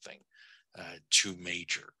shift anything too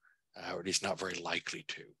major, or at least not very likely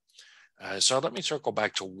to. So let me circle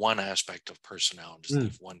back to one aspect of personnel and just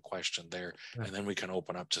leave one question there, and then we can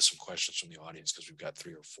open up to some questions from the audience because we've got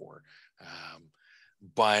 3 or 4.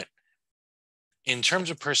 But in terms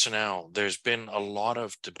of personnel, there's been a lot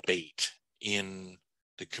of debate in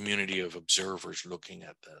the community of observers looking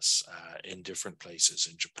at this in different places,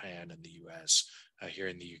 in Japan and the US, here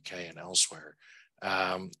in the UK and elsewhere,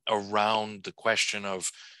 around the question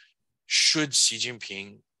of, should Xi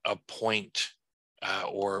Jinping appoint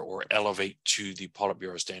or elevate to the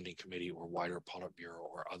Politburo Standing Committee or wider Politburo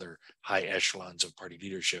or other high echelons of party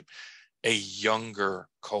leadership a younger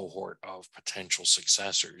cohort of potential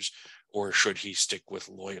successors, or should he stick with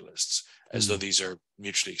loyalists, as though these are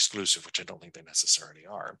mutually exclusive, which I don't think they necessarily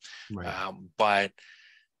are. Right. But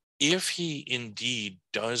if he indeed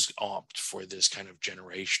does opt for this kind of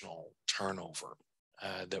generational turnover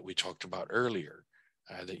that we talked about earlier,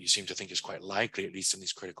 that you seem to think is quite likely, at least in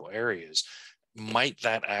these critical areas, might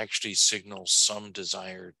that actually signal some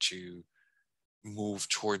desire to move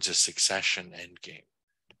towards a succession endgame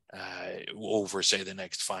over, say, the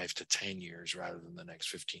next 5 to 10 years rather than the next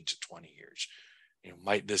 15 to 20 years?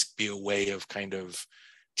 Might this be a way of kind of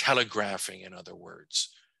telegraphing, in other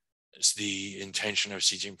words, the intention of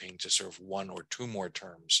Xi Jinping to serve 1 or 2 more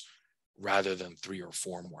terms rather than 3 or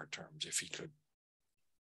 4 more terms, if he could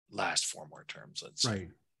last 4 more terms, let's say. Right.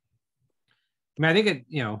 I mean, I think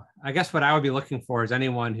I guess what I would be looking for is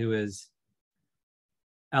anyone who is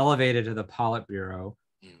elevated to the Politburo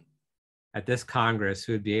at this Congress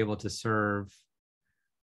who would be able to serve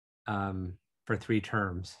for 3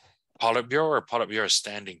 terms. Politburo or Politburo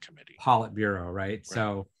Standing Committee? Politburo, right?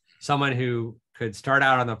 So someone who could start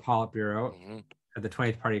out on the Politburo at the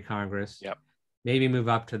 20th Party Congress, maybe move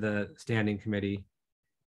up to the Standing Committee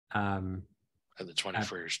at the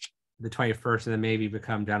 21st. The 21st, and then maybe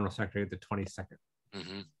become General Secretary at the 22nd.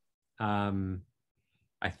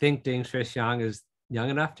 I think Deng Xuexiang is young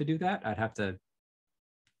enough to do that. I'd have to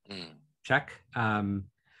check.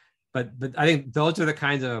 But I think those are the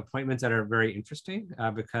kinds of appointments that are very interesting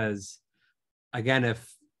because, again,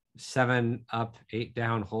 if 7 up, 8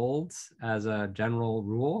 down holds as a general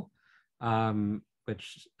rule,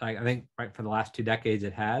 which I think for the last 2 decades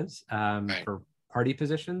it has for party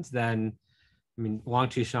positions, then I mean, Wang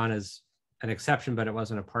Qishan is an exception, but it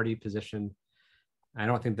wasn't a party position. I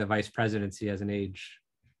don't think the vice presidency has an age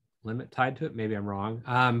limit tied to it. Maybe I'm wrong.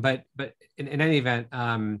 But in any event,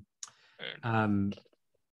 I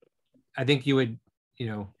think you would,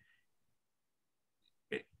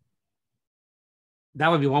 that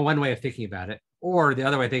would be one way of thinking about it. Or the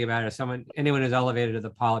other way of thinking about it is anyone who's elevated to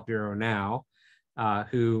the Politburo now,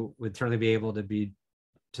 who would certainly be able to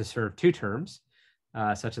serve 2 terms,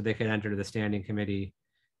 such that they could enter the Standing Committee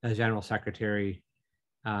as General Secretary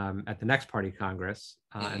at the next Party Congress,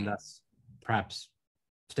 and thus perhaps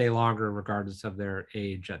stay longer regardless of their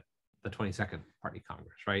age at the 22nd Party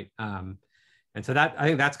Congress, right? And so I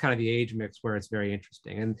think that's kind of the age mix where it's very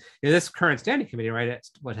interesting. And this current Standing Committee, right,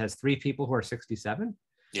 it's has 3 people who are 67.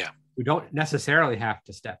 Yeah. Who don't necessarily have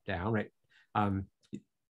to step down, right?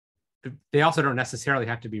 They also don't necessarily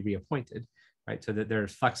have to be reappointed. right? So that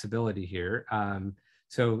there's flexibility here.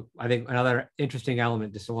 So I think another interesting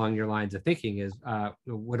element just along your lines of thinking is,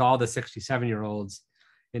 would all the 67-year-olds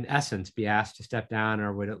in essence be asked to step down,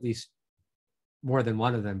 or would at least more than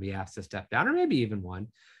one of them be asked to step down, or maybe even one,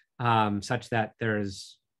 such that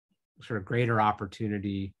there's sort of greater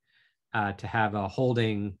opportunity to have a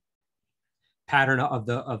holding pattern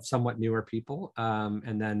of somewhat newer people,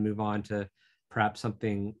 and then move on to perhaps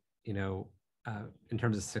something, in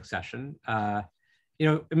terms of succession. I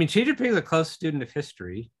mean, Xi Jinping is a close student of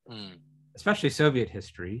history, especially Soviet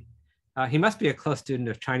history. He must be a close student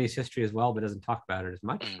of Chinese history as well, but doesn't talk about it as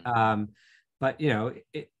much. But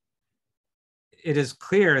it is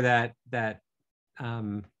clear that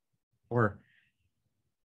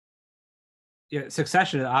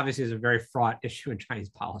succession obviously is a very fraught issue in Chinese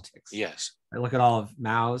politics. Yes. I look at all of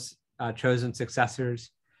Mao's chosen successors,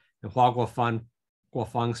 and Hua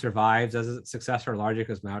Guofeng survives as a successor largely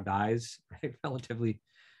because Mao dies, right, relatively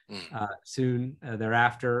soon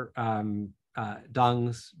thereafter.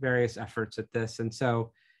 Deng's various efforts at this, and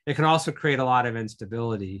so it can also create a lot of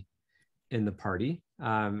instability in the party,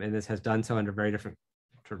 and this has done so under very different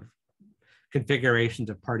sort of configurations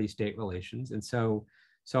of party-state relations. And so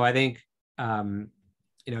I think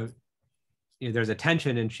there's a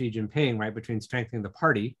tension in Xi Jinping, right, between strengthening the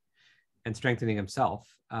party and strengthening himself.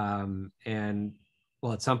 And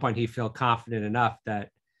well, at some point he feel confident enough that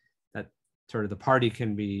sort of the party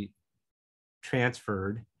can be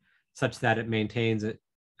transferred such that it maintains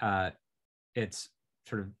its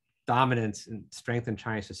sort of dominance and strength in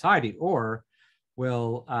Chinese society, or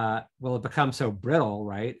will it become so brittle,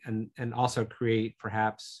 right, and also create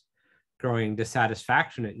perhaps growing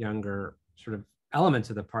dissatisfaction at younger sort of elements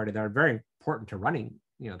of the party that are very important to running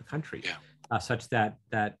the country, such that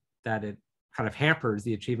it kind of hampers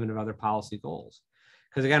the achievement of other policy goals.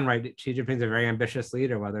 Because again, right, Xi Jinping's a very ambitious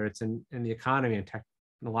leader, whether it's in the economy and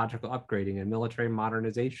technological upgrading and military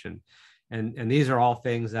modernization, and these are all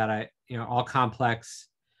things that all complex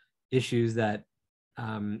issues that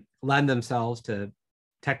lend themselves to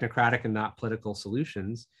technocratic and not political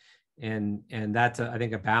solutions, and that's I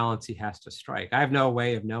think a balance he has to strike. I have no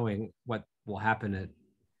way of knowing what will happen at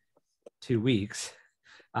 2 weeks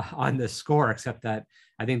on this score, except that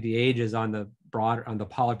I think the ages on the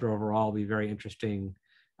Politburo overall will be very interesting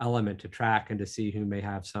element to track and to see who may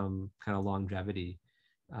have some kind of longevity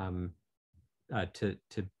to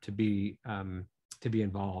be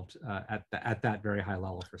involved at that very high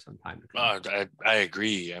level for some time to come. I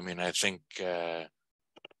agree. I mean, I think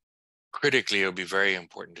critically, it'll be very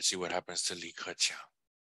important to see what happens to Li Keqiang.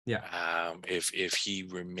 Yeah. If he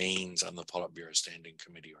remains on the Politburo Standing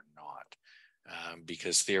Committee or not,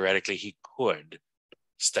 because theoretically he could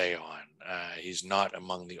stay on. He's not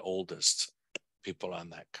among the oldest people on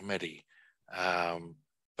that committee,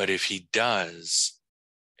 but if he does,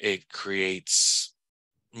 it creates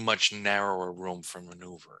much narrower room for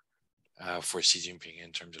maneuver for Xi Jinping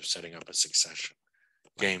in terms of setting up a succession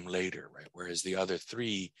game later, right? Whereas the other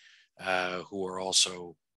three, who are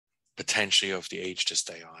also potentially of the age to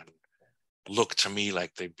stay on, look to me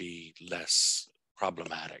like they'd be less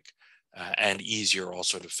problematic and easier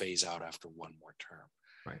also to phase out after one more term.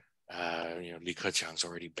 Right. Li Keqiang's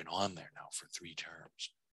already been on there now for 3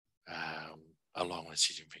 terms, along with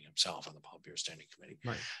Xi Jinping himself on the Politburo Standing Committee.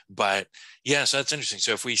 Right. But yeah, so that's interesting.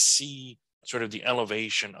 So if we see sort of the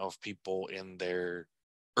elevation of people in their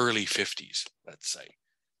early 50s, let's say,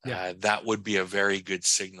 that would be a very good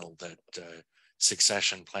signal that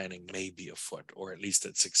succession planning may be afoot, or at least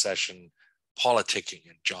that succession politicking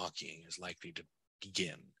and jockeying is likely to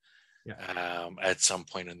begin at some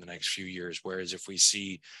point in the next few years. Whereas if we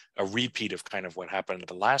see a repeat of kind of what happened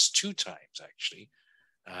the last 2 times, actually,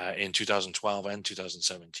 in 2012 and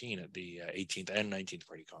 2017 at the 18th and 19th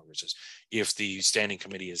Party Congresses, if the Standing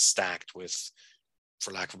Committee is stacked with,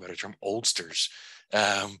 for lack of a better term, oldsters,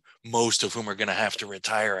 most of whom are going to have to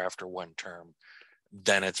retire after 1 term,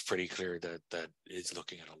 then it's pretty clear that it's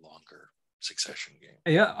looking at a longer succession game.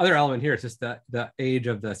 Yeah, other element here is just the age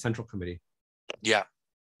of the Central Committee. Yeah,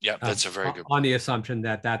 that's a very good point. On the assumption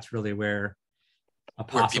that that's really where a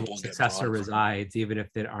possible successor resides, even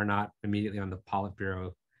if they are not immediately on the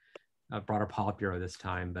Politburo, broader Politburo this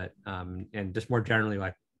time, but and just more generally,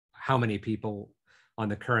 like how many people on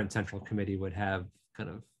the current Central Committee would have kind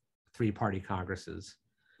of 3-party Congresses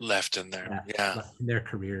left in there, left in their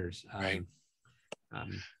careers, right?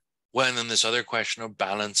 Well, and then this other question of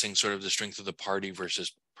balancing sort of the strength of the party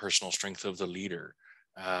versus personal strength of the leader.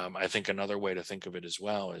 I think another way to think of it as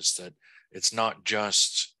well is that it's not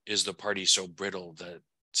just, is the party so brittle that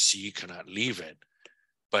Xi cannot leave it,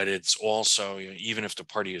 but it's also, even if the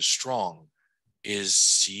party is strong,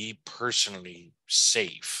 is he personally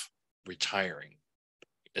safe retiring,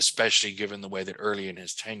 especially given the way that early in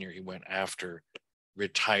his tenure he went after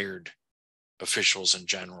retired officials and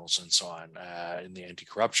generals and so on in the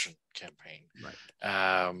anti-corruption campaign. Right.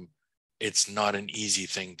 It's not an easy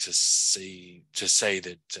thing to say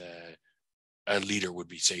that a leader would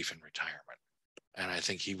be safe in retirement. And I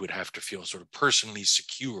think he would have to feel sort of personally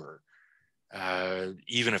secure,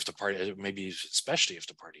 even if the party, maybe especially if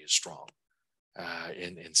the party is strong,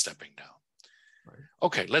 in stepping down. Right.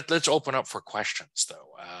 Okay, let's open up for questions,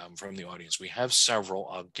 though, from the audience. We have several.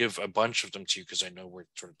 I'll give a bunch of them to you because I know we're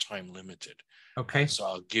sort of time limited. Okay. So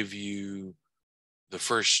I'll give you the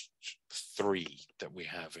first three that we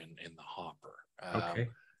have in the hopper. Okay.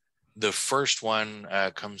 The first one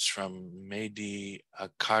comes from Mehdi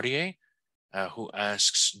Akarie, who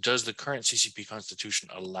asks, does the current CCP constitution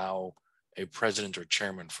allow a president or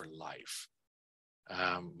chairman for life?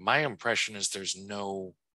 My impression is there's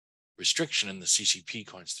no restriction in the CCP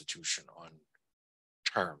constitution on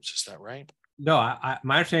terms. Is that right? No,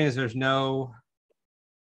 my understanding is there's no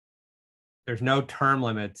term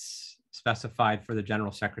limits specified for the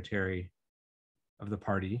general secretary of the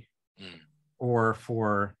party or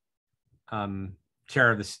for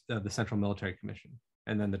chair of the Central Military Commission.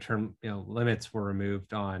 And then the term limits were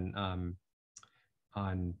removed on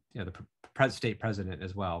the state president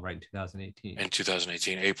as well, right, in 2018. In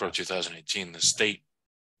 2018, April 2018, the state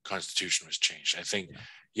constitution was changed. I think,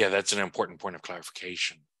 that's an important point of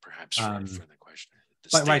clarification, perhaps for the question.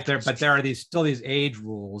 But there are still these age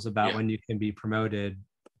rules about when you can be promoted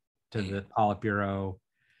to the Politburo,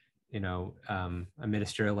 a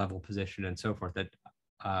ministerial level position and so forth. That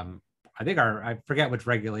I think I forget which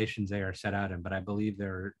regulations they are set out in, but I believe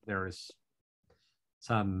there is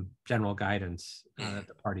some general guidance that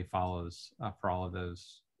the party follows for all of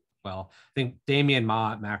those. Well, I think Damien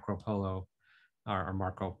Ma at Marco Polo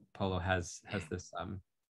has this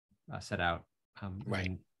set out in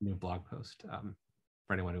a new blog post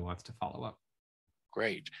for anyone who wants to follow up.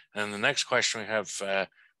 Great. And the next question we have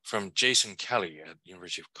from Jason Kelly at the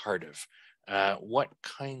University of Cardiff. What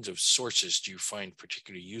kinds of sources do you find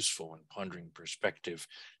particularly useful when pondering prospective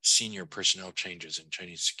senior personnel changes in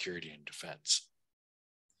Chinese security and defense?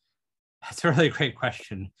 That's a really great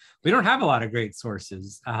question. We don't have a lot of great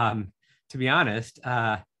sources, to be honest.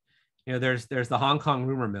 There's the Hong Kong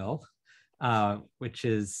rumor mill, which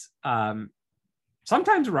is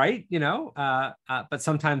sometimes right, but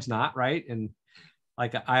sometimes not right. And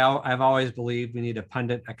like I've always believed we need a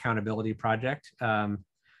pundit accountability project, and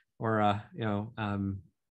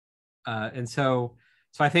so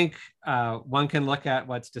I think one can look at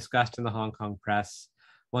what's discussed in the Hong Kong press.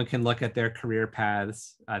 One can look at their career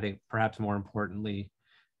paths. I think perhaps more importantly,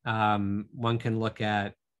 one can look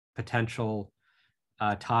at potential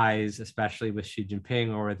ties, especially with Xi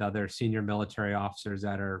Jinping or with other senior military officers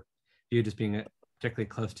that are viewed as being particularly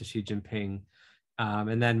close to Xi Jinping,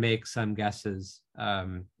 and then make some guesses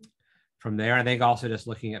from there. I think also just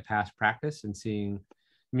looking at past practice and seeing,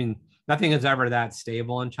 nothing is ever that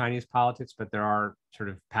stable in Chinese politics, but there are sort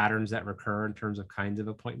of patterns that recur in terms of kinds of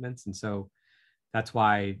appointments. And so that's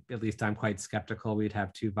why, at least I'm quite skeptical we'd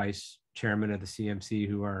have two vice chairmen of the CMC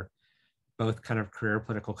who are both kind of career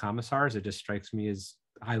political commissars. It just strikes me as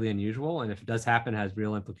highly unusual. And if it does happen, it has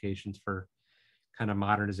real implications for kind of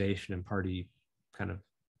modernization and party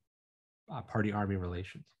army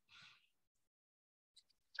relations.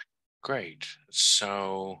 Great.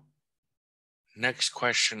 So next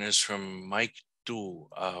question is from Mike Du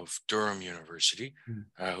of Durham University,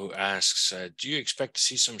 who asks, do you expect to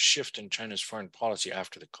see some shift in China's foreign policy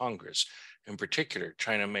after the Congress? In particular,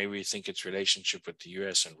 China may rethink its relationship with the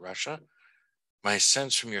US and Russia. My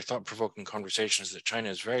sense from your thought-provoking conversation is that China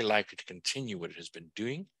is very likely to continue what it has been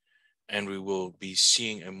doing, and we will be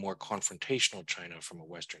seeing a more confrontational China from a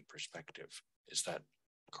Western perspective. Is that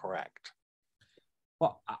correct?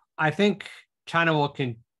 Well, I think China will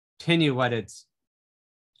continue what it's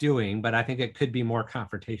doing, but I think it could be more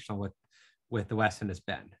confrontational with the West than it's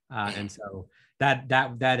been. And so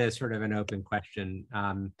that is sort of an open question.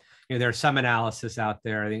 There's some analysis out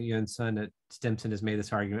there. I think Yun Sun at Stimson has made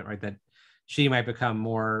this argument, right, that Xi might become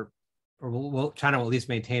more, or China will at least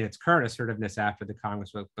maintain its current assertiveness after the Congress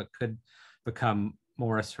vote, but could become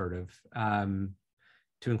more assertive, to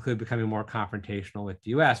include becoming more confrontational with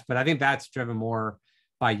the US. But I think that's driven more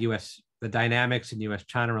by the dynamics in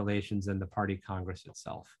US-China relations than the party Congress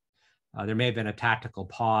itself. There may have been a tactical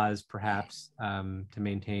pause, perhaps, to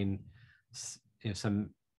maintain some,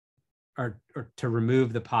 or to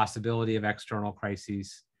remove the possibility of external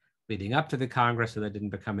crises leading up to the Congress, so that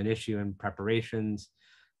didn't become an issue in preparations.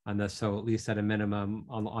 on this. So at least at a minimum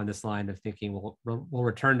on this line of thinking, we'll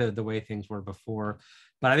return to the way things were before.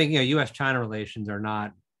 But I think, U.S.-China relations are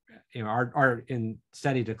not, are in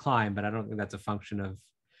steady decline, but I don't think that's a function of,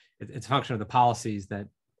 it's a function of the policies that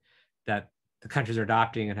the countries are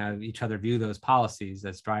adopting and how each other view those policies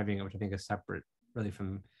that's driving it, which I think is separate really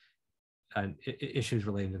from issues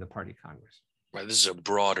relating to the party Congress. Right. This is a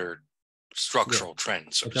broader structural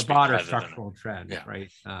trend. So it's a broader structural trend, right?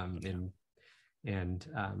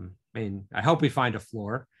 I hope we find a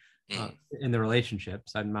floor in the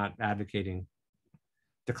relationships. I'm not advocating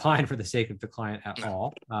decline for the sake of decline at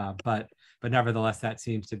all, but nevertheless, that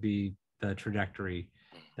seems to be the trajectory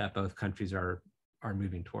that both countries are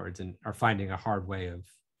moving towards and are finding a hard way of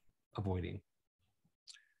avoiding.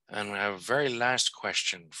 And we have a very last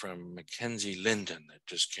question from Mackenzie Linden that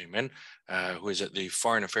just came in, who is at the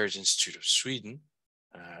Foreign Affairs Institute of Sweden.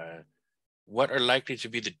 What are likely to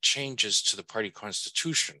be the changes to the party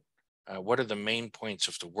constitution? What are the main points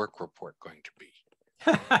of the work report going to be?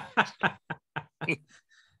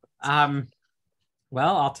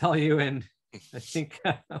 Well, I'll tell you in, I think,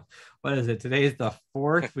 what is it? Today is the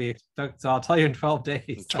 4th. We expect, so I'll tell you in 12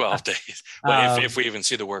 days. 12 days. Well, if we even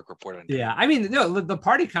see the work report on. Yeah, I mean, the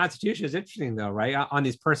party constitution is interesting, though, right? On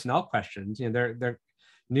these personnel questions, they're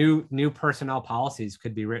new personnel policies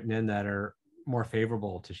could be written in that are more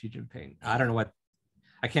favorable to Xi Jinping. I don't know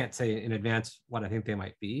I can't say in advance what I think they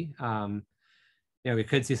might be. We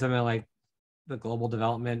could see something like the Global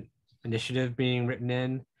Development Initiative being written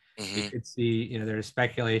in. We could see, there's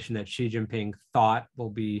speculation that Xi Jinping thought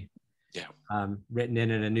will be written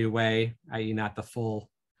in a new way, i.e. not the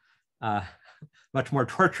full, much more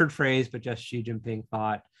tortured phrase, but just Xi Jinping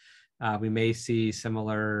thought. We may see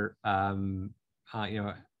similar,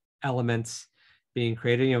 elements being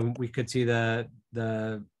created. We could see the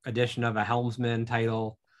addition of a helmsman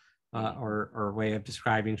title or way of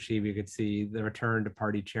describing Xi. We could see the return to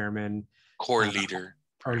party chairman, core leader,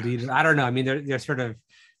 or leader. I don't know. I mean, they're sort of,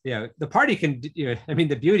 the party can.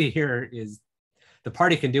 The beauty here is the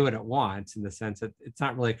party can do what it wants in the sense that it's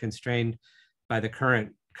not really constrained by the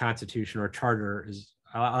current constitution or charter.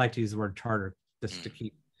 I like to use the word charter just to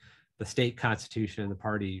keep the state constitution and the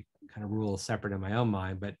party kind of rules separate in my own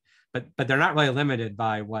mind, but they're not really limited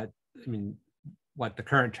by what the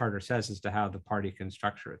current charter says as to how the party can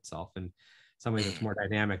structure itself. In some ways, it's more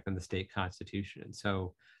dynamic than the state constitution. And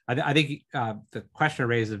so I think the question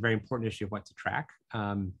raises a very important issue of what to track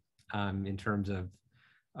in terms of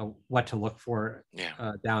what to look for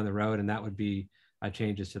down the road. And that would be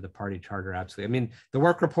changes to the party charter. Absolutely. I mean, the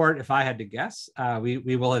work report, if I had to guess,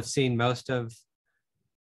 we will have seen most of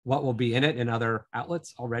what will be in it in other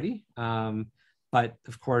outlets already. But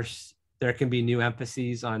of course, there can be new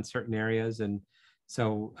emphases on certain areas. And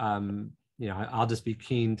so, I'll just be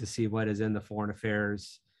keen to see what is in the foreign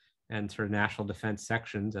affairs and sort of national defense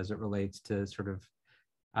sections as it relates to sort of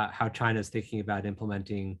how China is thinking about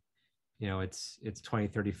implementing, its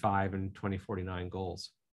 2035 and 2049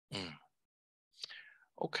 goals.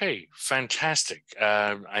 Okay, fantastic.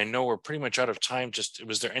 I know we're pretty much out of time.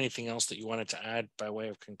 Was there anything else that you wanted to add by way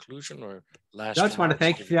of conclusion or last? I just want to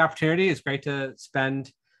thank you for the opportunity. It's great to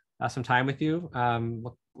spend some time with you.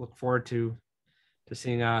 Look forward to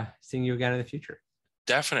seeing you again in the future.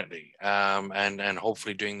 Definitely, and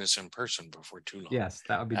hopefully doing this in person before too long. Yes,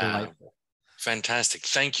 that would be delightful. Fantastic.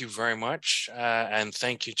 Thank you very much, and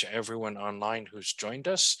thank you to everyone online who's joined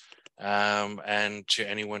us, and to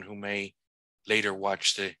anyone who may later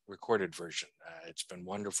watch the recorded version. It's been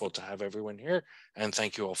wonderful to have everyone here, and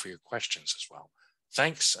thank you all for your questions as well.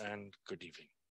 Thanks and good evening.